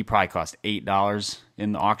 what did he probably cost? $8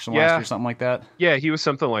 in the auction last year, something like that? Yeah, he was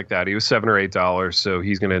something like that. He was $7 or $8, so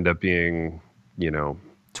he's going to end up being,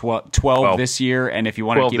 12 this year, and if you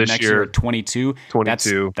want to keep next year at 22,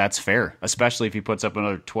 that's fair, especially if he puts up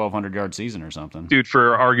another 1,200-yard season or something. Dude,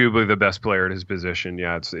 for arguably the best player at his position,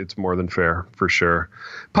 it's more than fair for sure.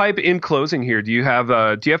 Pipe, in closing here, do you have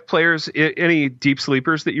players, any deep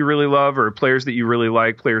sleepers that you really love, or players that you really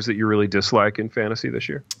like, players that you really dislike in fantasy this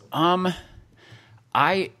year? Let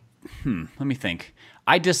me think.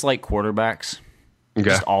 I dislike quarterbacks,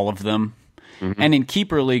 just all of them. And in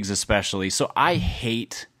keeper leagues especially. So I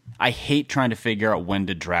hate trying to figure out when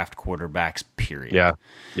to draft quarterbacks, period.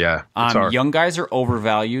 Yeah. It's hard. Young guys are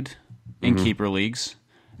overvalued in keeper leagues.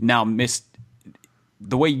 Now,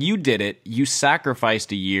 the way you did it, you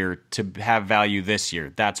sacrificed a year to have value this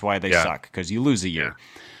year. That's why they suck, because you lose a year.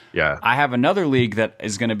 Yeah. I have another league that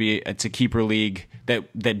is going to be a keeper league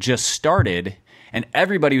that just started, and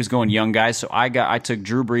everybody was going young guys. So I took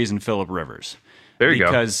Drew Brees and Phillip Rivers. There you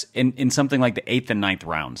go. Because in something like the 8th and 9th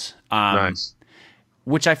rounds, nice.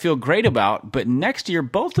 Which I feel great about. But next year,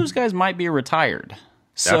 both those guys might be retired.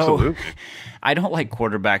 So absolutely. I don't like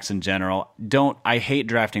quarterbacks in general. I hate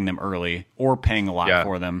drafting them early or paying a lot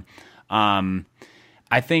for them.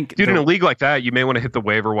 I think, dude, in a league like that, you may want to hit the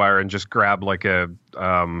waiver wire and just grab like I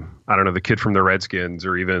don't know, the kid from the Redskins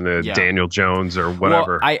or even Daniel Jones or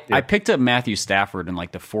whatever. Well, I picked up Matthew Stafford in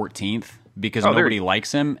like the 14th. Because nobody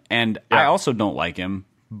likes him, and I also don't like him,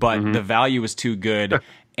 but the value is too good,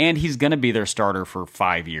 and he's going to be their starter for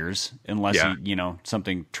 5 years unless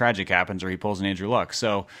something tragic happens or he pulls an Andrew Luck.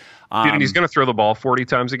 So, dude, and he's going to throw the ball 40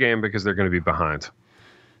 times a game because they're going to be behind.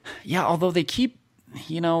 Yeah, although they keep,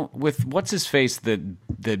 with what's his face,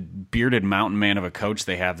 the bearded mountain man of a coach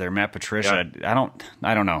they have there, Matt Patricia. I don't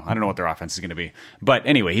know. I don't know what their offense is going to be, but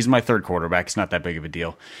anyway, he's my third quarterback. It's not that big of a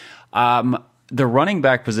deal. The running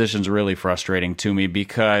back position is really frustrating to me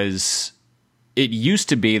because it used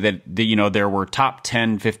to be that there were top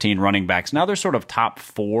 10, 15 running backs. Now they're sort of top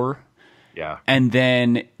 4. Yeah. And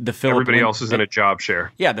then everybody else is in a job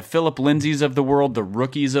share. Yeah, the Phillip Lindsays of the world, the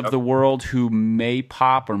rookies of the world who may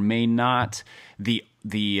pop or may not.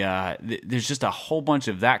 There's just a whole bunch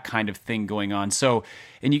of that kind of thing going on. So,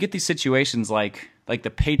 and you get these situations like the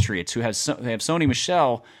Patriots who they have Sony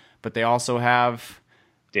Michel, but they also have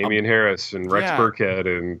Damian Harris and Rex Burkhead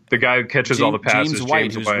and the guy who catches all the passes. James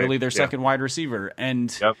White, who's really their second wide receiver.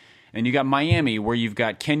 And you got Miami, where you've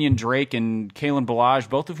got Kenyon Drake and Kalen Ballage,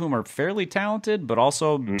 both of whom are fairly talented, but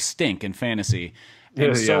also stink in fantasy.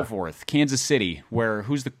 And so forth. Kansas City, where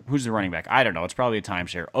who's the running back? I don't know. It's probably a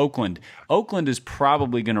timeshare. Oakland is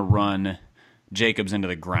probably going to run Jacobs into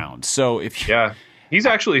the ground. So he's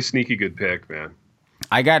actually a sneaky good pick, man.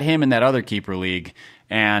 I got him in that other keeper league,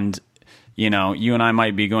 and you and I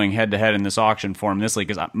might be going head to head in this auction for him this league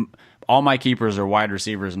because all my keepers are wide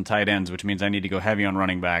receivers and tight ends, which means I need to go heavy on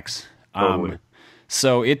running backs.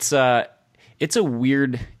 So it's a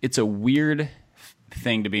weird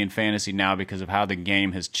thing to be in fantasy now because of how the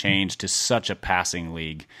game has changed to such a passing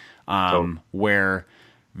league, where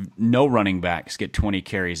no running backs get 20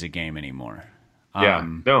 carries a game anymore.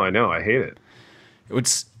 No, I know, I hate it.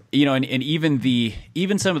 It's and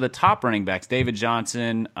even some of the top running backs, David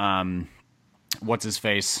Johnson, what's his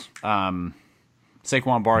face,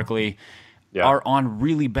 Saquon Barkley, are on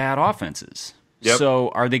really bad offenses. Yep. So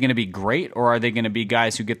are they going to be great, or are they going to be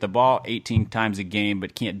guys who get the ball 18 times a game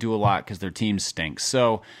but can't do a lot because their team stinks?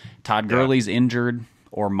 So Todd Gurley's injured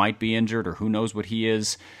or might be injured, or who knows what he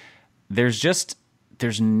is. There's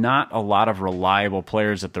not a lot of reliable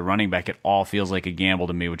players at the running back. It all feels like a gamble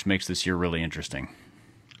to me, which makes this year really interesting.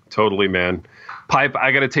 Totally, man. Pipe,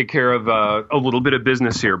 I got to take care of a little bit of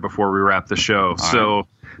business here before we wrap the show. So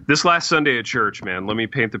this last Sunday at church, man, let me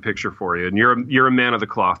paint the picture for you. And you're a man of the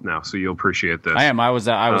cloth now, so you'll appreciate this. I am. I was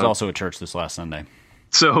also at church this last Sunday.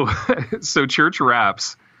 So church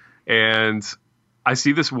wraps, and I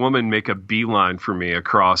see this woman make a beeline for me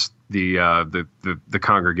across the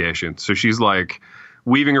congregation. So she's like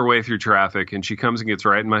weaving her way through traffic, and she comes and gets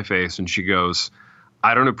right in my face, and she goes,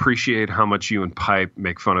 "I don't appreciate how much you and Pipe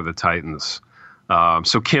make fun of the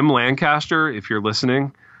So Kim Lancaster, if you're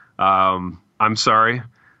listening, I'm sorry,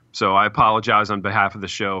 So I apologize on behalf of the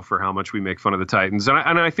show for how much we make fun of the Titans. And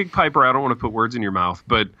I think, Piper, I don't want to put words in your mouth,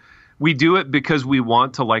 but we do it because we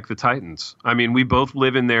want to like the Titans. I mean, we both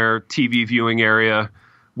live in their TV viewing area.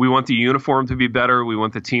 We want the uniform to be better. We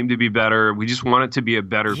want the team to be better. We just want it to be a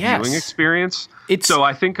better viewing experience. So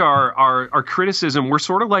I think our criticism, we're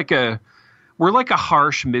sort of like a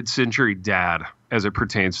harsh mid-century dad as it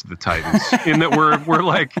pertains to the Titans, in that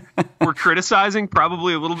we're criticizing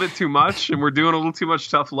probably a little bit too much, and we're doing a little too much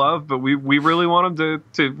tough love, but we really want them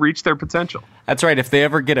to reach their potential. That's right. If they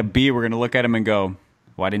ever get a B, we're going to look at them and go,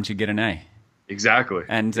 why didn't you get an A? Exactly.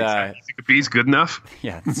 And you think a B's good enough?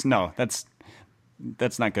 Yeah,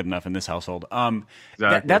 that's not good enough in this household.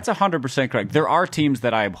 Exactly. That's 100% correct. There are teams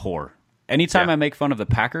that I abhor. Anytime I make fun of the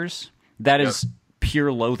Packers, that is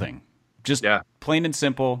pure loathing. Just plain and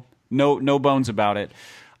simple, no bones about it.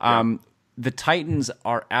 The Titans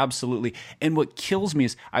are absolutely, and what kills me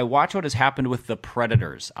is I watch what has happened with the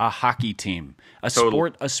Predators, a hockey team, a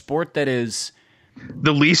sport that is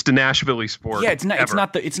the least Nashville-y sport. Yeah, it's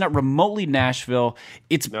not remotely Nashville.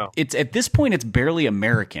 It's at this point it's barely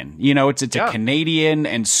American. You know, it's a Canadian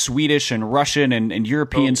and Swedish and Russian and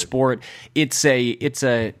European sport. It's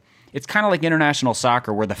kind of like international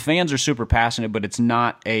soccer where the fans are super passionate, but it's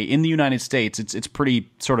not in the United States, it's pretty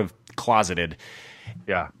sort of closeted.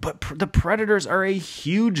 Yeah. But the Predators are a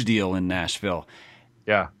huge deal in Nashville.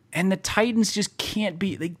 Yeah. And the Titans just can't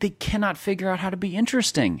be, they cannot figure out how to be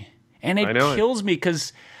interesting. And it kills me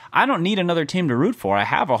because I don't need another team to root for. I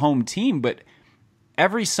have a home team, but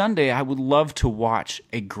every Sunday I would love to watch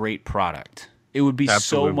a great product. It would be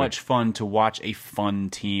so much fun to watch a fun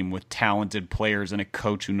team with talented players and a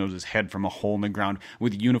coach who knows his head from a hole in the ground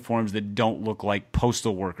with uniforms that don't look like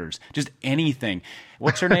postal workers. Just anything.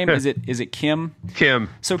 What's her name? Is it Kim? Kim.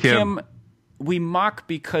 So Kim, we mock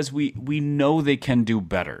because we know they can do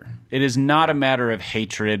better. It is not a matter of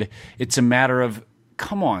hatred. It's a matter of,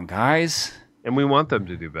 come on, guys. And we want them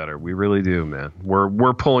to do better. We really do, man.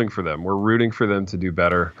 We're pulling for them. We're rooting for them to do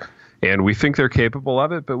better. And we think they're capable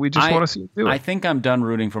of it, but we just want to see them do it. I think I'm done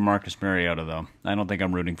rooting for Marcus Mariota, though. I don't think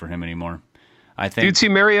I'm rooting for him anymore. Dude, see,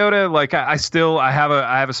 Mariota, like I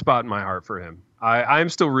have a spot in my heart for him. I'm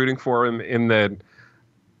still rooting for him in that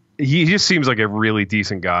he just seems like a really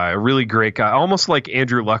decent guy, a really great guy, almost like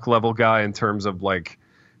Andrew Luck level guy in terms of like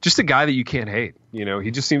just a guy that you can't hate. You know, he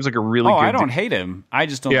just seems like a really good I don't hate him. I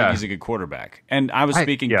just don't think he's a good quarterback. And I was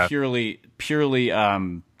speaking purely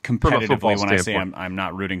competitively when I say I'm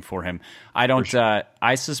not rooting for him. I don't. Sure.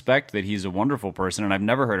 I suspect that he's a wonderful person, and I've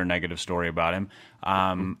never heard a negative story about him.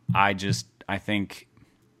 I think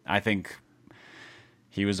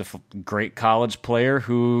he was a great college player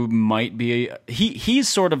who might be. He's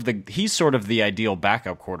sort of the ideal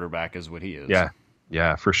backup quarterback, is what he is.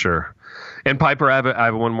 Yeah, for sure. And Piper, I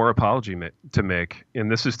have one more apology to make, and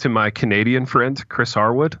this is to my Canadian friend Chris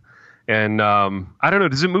Harwood. And I don't know,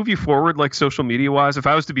 does it move you forward, like social media wise? If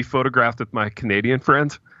I was to be photographed with my Canadian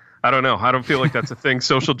friend, I don't know. I don't feel like that's a thing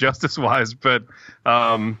social justice wise, but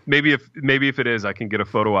maybe if it is, I can get a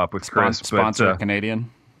photo op with Chris. Sponsor a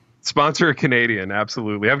Canadian. Sponsor a Canadian,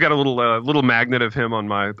 absolutely. I've got a little magnet of him on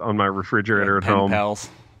my refrigerator at home. Pals.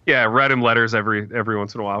 Yeah, write him letters every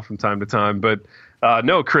once in a while from time to time. But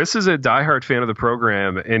no, Chris is a diehard fan of the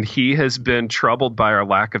program, and he has been troubled by our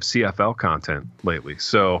lack of CFL content lately.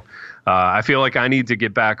 So I feel like I need to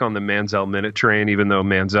get back on the Manziel minute train, even though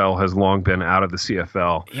Manziel has long been out of the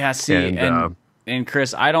CFL. Yeah, see, and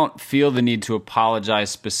Chris, I don't feel the need to apologize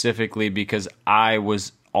specifically because I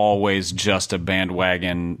was always just a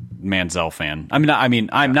bandwagon Manziel fan. I'm not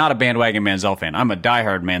a bandwagon Manziel fan. I'm a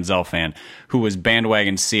diehard Manziel fan who was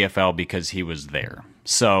bandwagon CFL because he was there.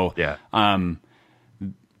 So,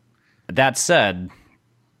 that said,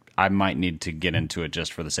 I might need to get into it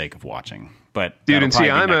just for the sake of watching. But dude, and see,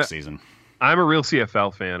 next season. I'm a real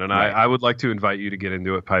CFL fan, and right. I would like to invite you to get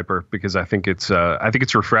into it, Piper, because I think it's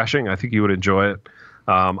refreshing. I think you would enjoy it.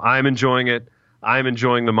 I'm enjoying it. I'm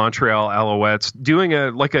enjoying the Montreal Alouettes doing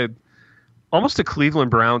almost a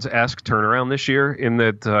Cleveland Browns-esque turnaround this year in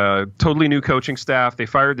that totally new coaching staff. They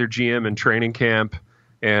fired their GM in training camp,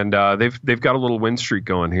 and they've got a little win streak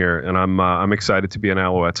going here, and I'm excited to be an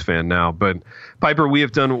Alouettes fan now. But Piper, we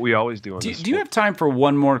have done what we always do. Do you have time for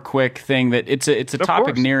one more quick thing that it's a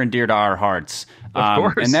topic near and dear to our hearts,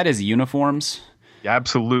 and that is uniforms? Yeah,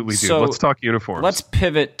 absolutely, dude. So let's talk uniforms. Let's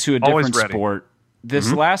pivot to a different sport.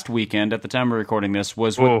 This last weekend, at the time of recording this,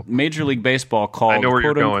 was what Major League Baseball called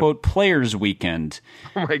quote-unquote Players Weekend.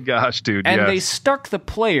 Oh my gosh, dude. And they stuck the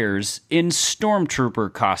players in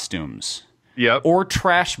stormtrooper costumes. Yep. Or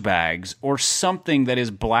trash bags, or something that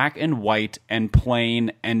is black and white and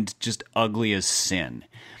plain and just ugly as sin.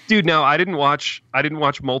 Dude, no, I didn't watch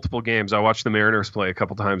multiple games. I watched the Mariners play a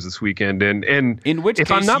couple times this weekend, and in which if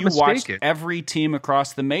case I'm not you mistaken, watched every team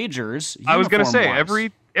across the majors. I was going to say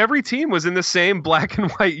every team was in the same black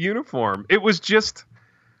and white uniform. It was just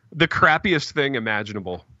the crappiest thing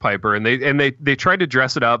imaginable, Piper, and they tried to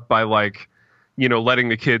dress it up by like, you know, letting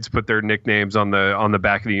the kids put their nicknames on the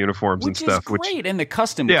back of the uniforms and stuff. Which is great, and the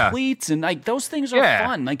custom cleats and like those things are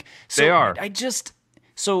fun. Like so they are.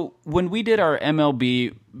 So when we did our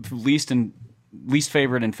MLB least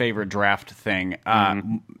favorite and favorite draft thing,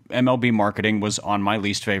 MLB marketing was on my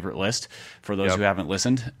least favorite list for those who haven't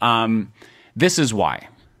listened. This is why.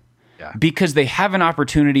 Yeah. Because they have an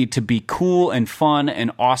opportunity to be cool and fun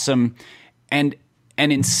and awesome, and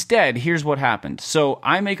instead, here's what happened. So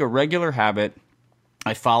I make a regular habit.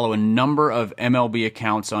 I follow a number of MLB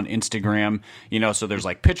accounts on Instagram, you know, so there's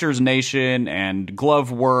like Pitchers Nation and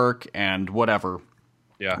Glove Work and whatever.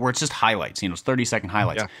 Yeah. Where it's just highlights, you know, it's 30-second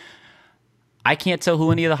highlights. Yeah. I can't tell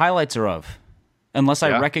who any of the highlights are of unless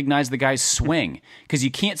I recognize the guy's swing, because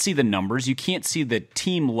you can't see the numbers, you can't see the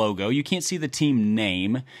team logo, you can't see the team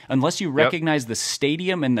name unless you recognize the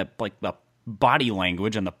stadium and the body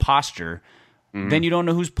language and the posture. Then you don't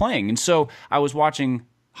know who's playing. And so I was watching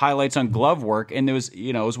highlights on Glove Work, and there was,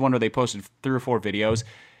 you know, it was one where they posted 3 or 4 videos.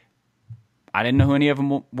 I didn't know who any of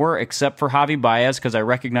them were except for Javi Baez, because I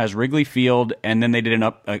recognized Wrigley Field, and then they did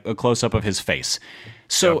a close-up of his face.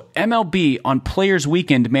 So MLB on Players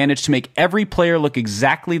Weekend managed to make every player look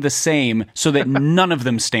exactly the same so that none of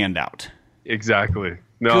them stand out. Exactly.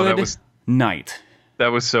 No, that was night. That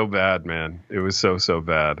was so bad, man. It was so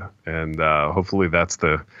bad. And hopefully that's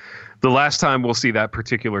the last time we'll see that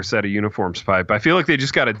particular set of uniforms, Pipe. I feel like they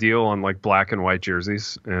just got a deal on like black and white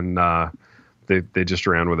jerseys, and they just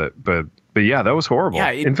ran with it. But yeah, that was horrible.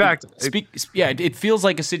 Yeah, in fact, it feels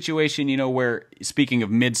like a situation, you know, where, speaking of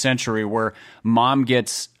mid-century, where mom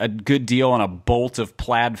gets a good deal on a bolt of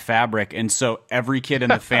plaid fabric, and so every kid in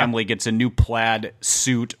the family gets a new plaid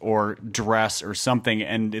suit or dress or something,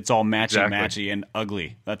 and it's all matchy and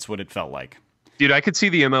ugly. That's what it felt like. Dude, I could see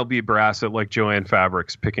the MLB brass at like Joann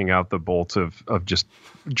Fabrics picking out the bolts of just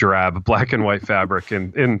drab black and white fabric,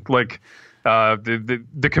 and like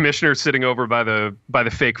the commissioner sitting over by the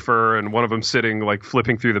fake fur, and one of them sitting like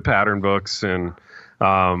flipping through the pattern books, and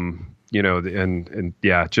you know, and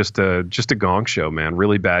yeah, just a gong show, man.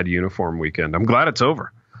 Really bad uniform weekend. I'm glad it's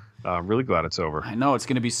over. Really glad it's over. I know, it's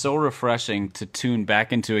going to be so refreshing to tune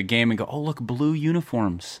back into a game and go, oh, look, blue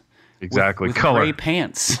uniforms. Exactly. With color. Gray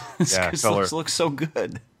pants. Color looks so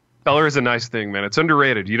good. Color is a nice thing, man. It's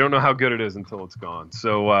underrated. You don't know how good it is until it's gone.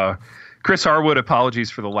 So, Chris Harwood, apologies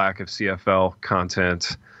for the lack of CFL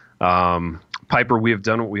content. Piper, we have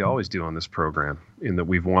done what we always do on this program, in that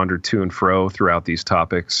we've wandered to and fro throughout these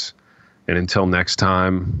topics. And until next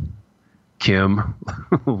time, Kim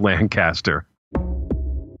Lancaster.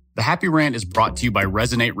 The Happy Rant is brought to you by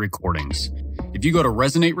Resonate Recordings. If you go to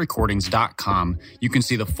resonaterecordings.com, you can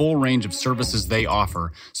see the full range of services they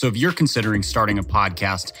offer. So if you're considering starting a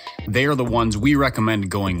podcast, they are the ones we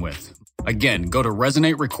recommend going with. Again, go to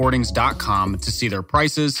resonaterecordings.com to see their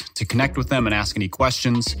prices, to connect with them and ask any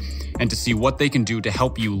questions, and to see what they can do to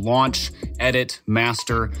help you launch, edit,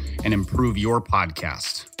 master, and improve your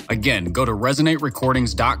podcast. Again, go to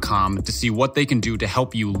resonaterecordings.com to see what they can do to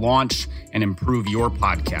help you launch and improve your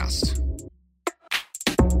podcast.